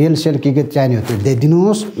तेल सेल के चाहिने हो त्यो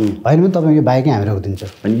दिनुहोस् होइन भने तपाईँको यो बाइकै हामी रोकिदिन्छ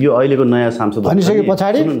अनि यो अहिलेको नयाँ सांसद भनिसके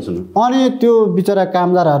पछाडि अनि त्यो बिचरा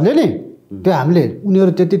कामदारहरूले नि त्यो हामीले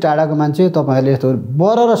उनीहरू त्यति टाढाको मान्छे तपाईँहरूले यस्तो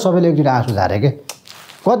बर र सबैले एकदिन आँसु झारे के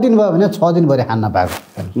कति दिन भयो भने 6 दिनभरि खान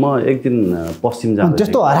नपाएको म एक दिन पश्चिम जाँदा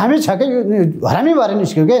त्यस्तो हरामी छ कि हरामी भएर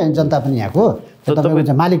निस्क्यो क्या जनता पनि यहाँको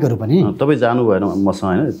तपाईँको मालिकहरू पनि तपाईँ जानु भएन मसँग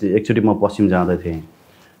होइन एकचोटि म पश्चिम जाँदै थिएँ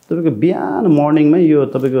तपाईँको बिहान मर्निङमै यो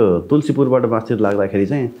तपाईँको तुलसीपुरबाट माथि लाग्दाखेरि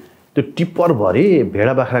चाहिँ त्यो टिप्परभरि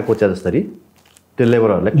भेडा बाख्रा कोच्या जसरी त्यो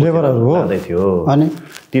लेबरहरू लाँदै थियो अनि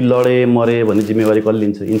ती लडे मरे भन्ने जिम्मेवारी कसले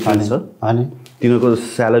लिन्छ इन्सुरेन्स छ अनि तिनीहरूको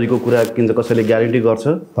स्यालेरीको कुरा किन्छ कसैले ग्यारेन्टी गर्छ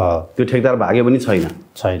त्यो ठेकदार भाग्यो पनि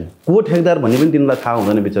छैन को ठेकदार भन्ने पनि तिनीलाई थाहा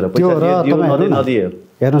हुँदैन बिचरा पैसा दियो नदिए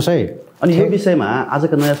हेर्नुहोस् है अनि यो विषयमा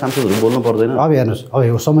आजका नयाँ सांसदहरू बोल्नु पर्दैन अब हेर्नुहोस् अब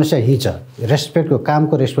यो समस्या यही छ रेस्पेक्टको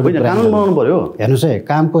कामको रेस्पेक्ट कानुन बनाउनु पर्यो हेर्नुहोस् है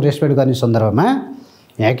कामको रेस्पेक्ट गर्ने सन्दर्भमा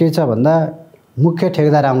यहाँ के छ भन्दा मुख्य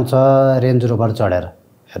ठेकदार आउँछ रेन्ज रोभर चढेर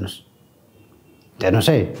हेर्नुहोस्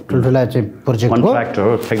है ठुल्ठुला चाहिँ प्रोजेक्टको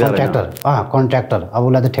कन्ट्र्याक्टर अब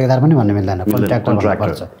उसलाई त ठेकदार पनि भन्नु मिल्दैन कन्ट्र्याक्टर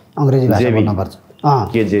भन्नुपर्छ अङ्ग्रेजी भाषा भन्नुपर्छ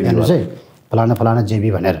हेर्नुहोस् है फलाना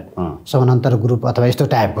जेबी भनेर समानान्तर ग्रुप अथवा यस्तो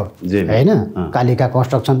टाइपको होइन कालिका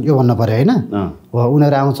कन्स्ट्रक्सन यो भन्नु पऱ्यो होइन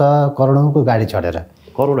उनीहरू आउँछ करोडौँको गाडी चढेर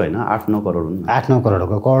करोड होइन 8-9 करोड 8-9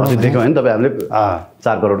 करोडको करोड देख्यो भने तपाईँ हामीले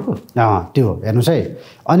 4 करोडको त्यो हेर्नुहोस् है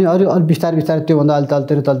अनि अरू बिस्तारै त्योभन्दा अलि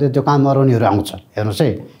तलतिर त्यो काम गराउनेहरू आउँछ हेर्नुहोस् है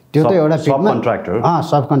त्यो त एउटा फिल्डमा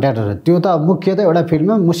सब कन्ट्र्याक्टर त्यो त मुख्य त एउटा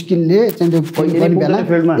फिल्डमा मुस्किलले चाहिँ त्यो बेला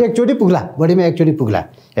एकचोटि पुग्ला बढीमा एकचोटि पुग्ला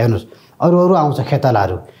हेर्नुहोस् अरू आउँछ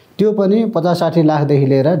खेतालाहरू त्यो पनि 50-60 लाखदेखि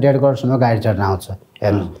लिएर 1.5 करोडसम्म गाडी चढ्न आउँछ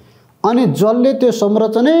हेर्नुहोस् अनि जसले त्यो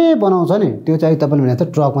संरचनै बनाउँछ नि त्यो चाहिँ तपाईँले भने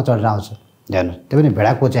त ट्रकमा चढेर आउँछ हेर्नुहोस् त्यो पनि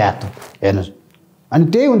भेडा कोच्या हात हेर्नुहोस् अनि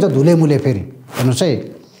त्यही हुन्छ धुलेमुले फेरि हेर्नुहोस् है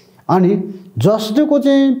अनि जस्तोको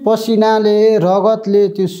चाहिँ पसिनाले रगतले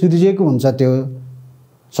त्यो सिर्जिएको हुन्छ त्यो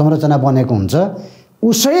संरचना बनेको हुन्छ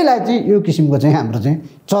उसैलाई चाहिँ यो किसिमको चाहिँ हाम्रो चाहिँ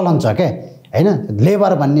चलन छ क्या होइन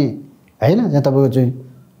लेबर भन्ने होइन चाहिँ तपाईँको चाहिँ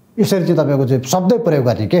यसरी चाहिँ तपाईँको चाहिँ शब्दै प्रयोग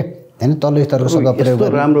गर्ने के होइन तल्लो स्तरको शब्द प्रयोग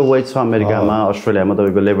गर्ने राम्रो वेज छ अमेरिकामा अस्ट्रेलियामा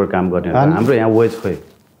तपाईँको लेबर काम गर्ने हाम्रो यहाँ वेज खोइ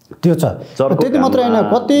त्यो छ त्यति मात्रै होइन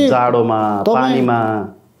कति जाडोमा पानीमा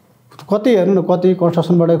कति हेर्नु न कति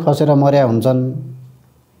कन्स्ट्रक्सनबाटै खसेर मर्या हुन्छन्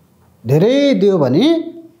धेरै दियो भने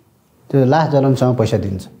त्यो लास जलाउनसँग पैसा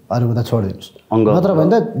दिन्छ अरू त छोडिदिनुहोस् नत्र भने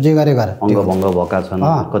त जे गरे गर अङ्गभङ्ग भएका छन्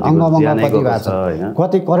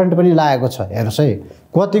कति करेन्ट पनि लागेको छ हेर्नुहोस् है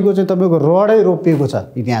कतिको चाहिँ तपाईँको रडै रोपिएको छ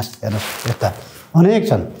इतिहास हेर्नुहोस् यस्ता अनेक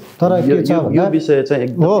छन् तर के छ यो विषय चाहिँ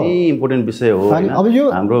एकदमै इम्पोर्टेन्ट विषय हो अब यो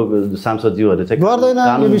हाम्रो सांसदज्यूहरूले चाहिँ गर्दैन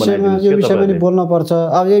यो विषयमा पनि बोल्न पर्छ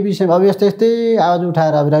अब यो विषयमा अब यस्तै यस्तै आवाज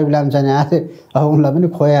उठाएर अब रवि लामिछाने आए अब उनलाई पनि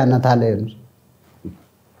खोया हान्न थाले हेर्नुहोस्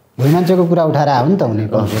भोइ मान्छेको कुरा उठाएर आयो नि त उनी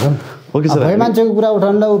कमसेकम भोइ मान्छेको कुरा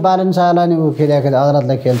उठाउनु ऊ बालन शाहलाई नि ऊ खेल्दाखेरि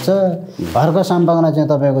अदालतलाई खेल्छ घरको साम्पाङमा चाहिँ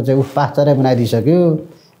तपाईँको चाहिँ पास्टरै बनाइदिइसक्यो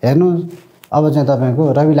हेर्नुहोस् अब चाहिँ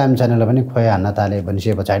तपाईँको रवि लामिछानेलाई पनि खोया हान्न थाले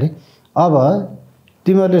भनिसके पछाडि अब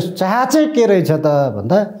तिमीहरूले चाह चाहिँ के रहेछ त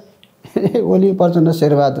भन्दा ओली प्रचण्ड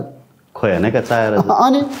शेरबहादुर खोया नै का चाहेर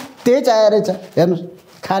अनि त्यही चाहे रहेछ हेर्नुहोस्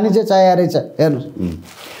खाने चाहिँ चाहे रहेछ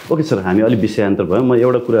हेर्नुहोस् ओके सर हामी अलिक विषयान्तर भयो म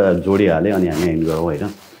एउटा कुरा जोडिहालेँ अनि हामी एन्ड गरौँ होइन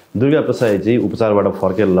दुर्गा प्रसादजी उपचारबाट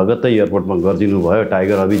फर्केर लगत्तै एयरपोर्टमा गरिदिनु भयो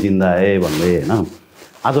टाइगर अभी जिन्दा है भन्दै होइन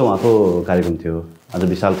आज उहाँको कार्यक्रम थियो आज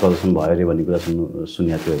विशाल प्रदर्शन भयो अरे भन्ने कुरा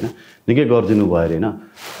सुनेको थियो होइन निकै गरिदिनु भयो अरे होइन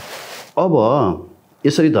अब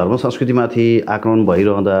यसरी धर्म संस्कृतिमाथि आक्रमण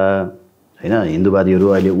भइरहँदा होइन हिन्दूवादीहरू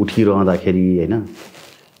अहिले उठिरहँदाखेरि होइन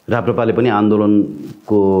राप्रपाले पनि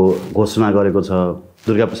आन्दोलनको घोषणा गरेको छ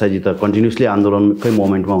दुर्गा प्रसादजी त कन्टिन्युसली आन्दोलनकै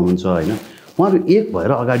मोमेन्टमा हुनुहुन्छ होइन उहाँहरू एक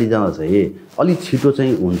भएर अगाडि जाँदा चाहिँ अलिक छिटो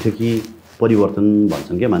चाहिँ हुन्थ्यो कि परिवर्तन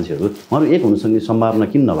भन्छन् क्या मान्छेहरू उहाँहरू एक हुनुसँग सम्भावना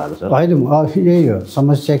किन नभएको छ अहिले यही हो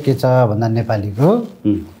समस्या के छ भन्दा नेपालीको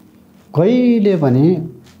कहिले पनि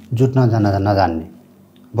जुट्न नजान्ने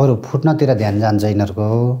बरु फुट्नतिर ध्यान जान्छ यिनीहरूको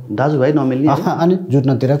दाजुभाइ नमिल्ने अनि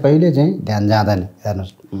जुट्नतिर कहिले चाहिँ ध्यान जाँदैन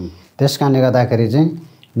हेर्नुहोस् त्यस कारणले गर्दाखेरि चाहिँ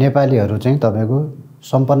नेपालीहरू चाहिँ तपाईँको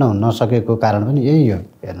सम्पन्न हुन नसकेको कारण पनि यही हो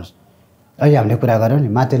हेर्नुहोस् अहिले हामीले कुरा गऱ्यौँ नि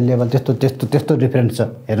माथिल्लो लेभल त्यस्तो डिफ्रेन्स छ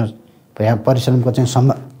हेर्नुहोस् यहाँ परिश्रमको चाहिँ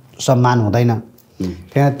सम्मान हुँदैन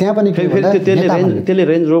त्यहाँ पनि त्यसले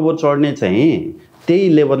रेन्ज रोभर चढ्ने चाहिँ त्यही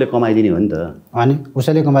लेभलले कमाइदिने हो नि त अनि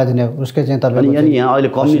उसैले कमाइदिने उसकै चाहिँ तपाईँ अनि यहाँ अहिले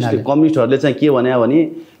कम्युनिस्टहरूले चाहिँ के भने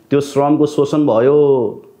त्यो श्रमको शोषण भयो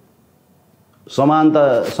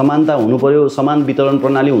समानता हुनु पर्यो समान वितरण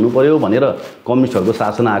प्रणाली हुनु पर्यो भनेर कम्युनिस्टहरूको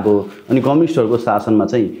शासन आएको अनि कम्युनिस्टहरूको शासनमा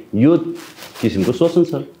चाहिँ यो किसिमको शोषण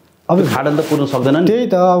छ अब खाडल त पुर्न सक्दैन नि त्यही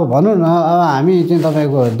त अब भनौँ न अब हामी चाहिँ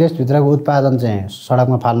तपाईँको देशभित्रको उत्पादन चाहिँ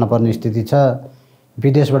सडकमा फाल्न पर्ने स्थिति छ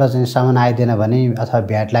विदेशबाट चाहिँ सामान आइदिएन भने अथवा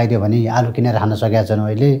भ्याट लगाइदियो भने आलु किनेर खान सकेका छैनौँ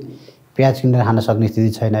अहिले प्याज किनेर खान सक्ने स्थिति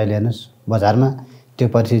छैन अहिले हेर्नुहोस् बजारमा त्यो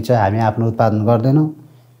परिस्थिति चाहिँ हामी आफ्नो उत्पादन गर्दैनौँ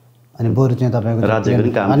अनि बरु चाहिँ तपाईँको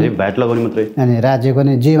भ्याट लगाउने मात्रै अनि राज्यको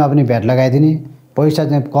नि जेमा पनि भ्याट लगाइदिने पैसा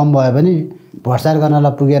चाहिँ कम भयो भने भ्रष्टाचार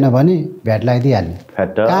गर्नलाई पुगेन भने भ्याट लगाइदिइहाल्ने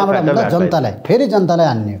कहाँबाट भन्दा जनतालाई फेरि जनतालाई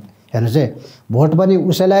हान्ने हेर्नुहोस् है भोट पनि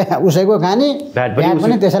उसैको खाने भ्याट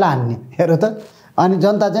पनि त्यसैलाई हान्ने हेर्नु त अनि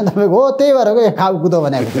जनता चाहिँ तपाईँको हो त्यही भएर खाउ कुदो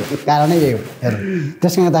भनेको कारणै यही हो हेर्नु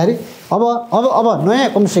त्यसले गर्दाखेरि अब नयाँ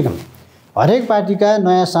कमसेकम हरेक पार्टीका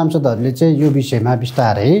नयाँ सांसदहरूले चाहिँ यो विषयमा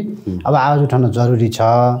बिस्तारै अब आवाज उठाउन जरुरी छ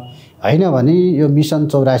होइन भने यो मिसन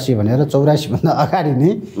 84 भनेर 84भन्दा अगाडि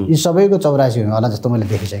नै यी सबैको 84 हुनु होला जस्तो मैले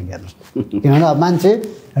देखिसकेँ हेर्नुहोस् किनभने अब मान्छे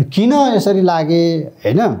किन यसरी लागे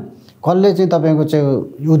होइन कसले चाहिँ तपाईँको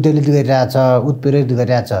चाहिँ उद्वेलित गरिरहेछ उत्प्रेरित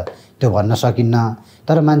गरिरहेछ त्यो भन्न सकिन्न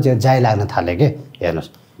तर मान्छेहरू जाइ लाग्न थाले के हेर्नुहोस्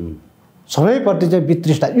सबैपट्टि चाहिँ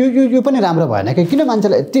वितृष्णा यो पनि राम्रो भएन कि किन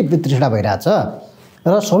मान्छेलाई यति वितृष्णा भइरहेछ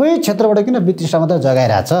र सबै क्षेत्रबाट किन वितृष्णा मात्रै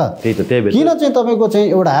जगाइरहेछ किन चाहिँ तपाईँको चाहिँ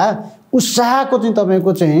एउटा उत्साहको चाहिँ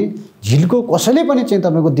तपाईँको चाहिँ झिल्को कसैले पनि चाहिँ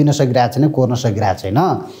तपाईँको दिन सकिरहेको छैन कोर्न सकिरहेको छैन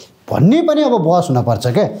भन्ने पनि अब बहस हुनपर्छ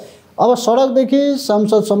क्या अब सडकदेखि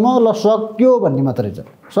संसदसम्म ल सक्यो भन्ने मात्रै छ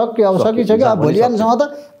सक्यो अब सकिसक्यो अब भोलि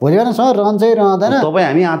बिहानसम्म रहन्छै रहँदैन तपाईँ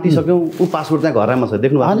हामी आँतिसक्यौँ ऊ पासपोर्ट चाहिँ घरैमा छ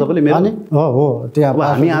देख्नु भएको तपाईँले मेरो हो त्यहाँ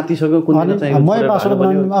हामी आँतिसक्यौँ कुन दिन चाहिँ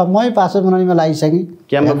मै पासपोर्ट बनाउनेमा लागिसकेँ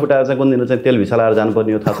क्यामेरा फुटाएर चाहिँ कुन दिन चाहिँ तेल भिसा लगाएर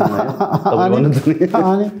जानुपर्ने हो थाहा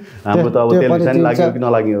छैन हाम्रो त अब तेल भिसा नि लाग्यो कि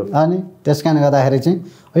नलाग्यो अनि त्यस कारणले गर्दाखेरि चाहिँ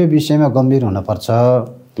यो विषयमा गम्भीर हुनुपर्छ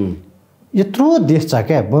यत्रो देश छ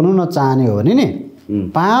क्या बनाउन चाहने हो भने नि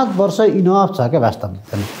 5 वर्ष इनफ छ क्या वास्तवमा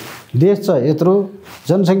देश छ यत्रो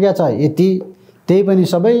जनसङ्ख्या छ यति त्यही पनि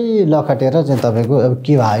सबै लखटेर चाहिँ तपाईँको अब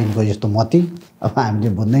के भयो यिनको यस्तो मती अब हामीले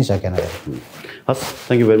बुझ्नै सकेन हस्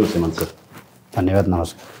thank you very much Hemant sir धन्यवाद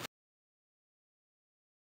नमस्कार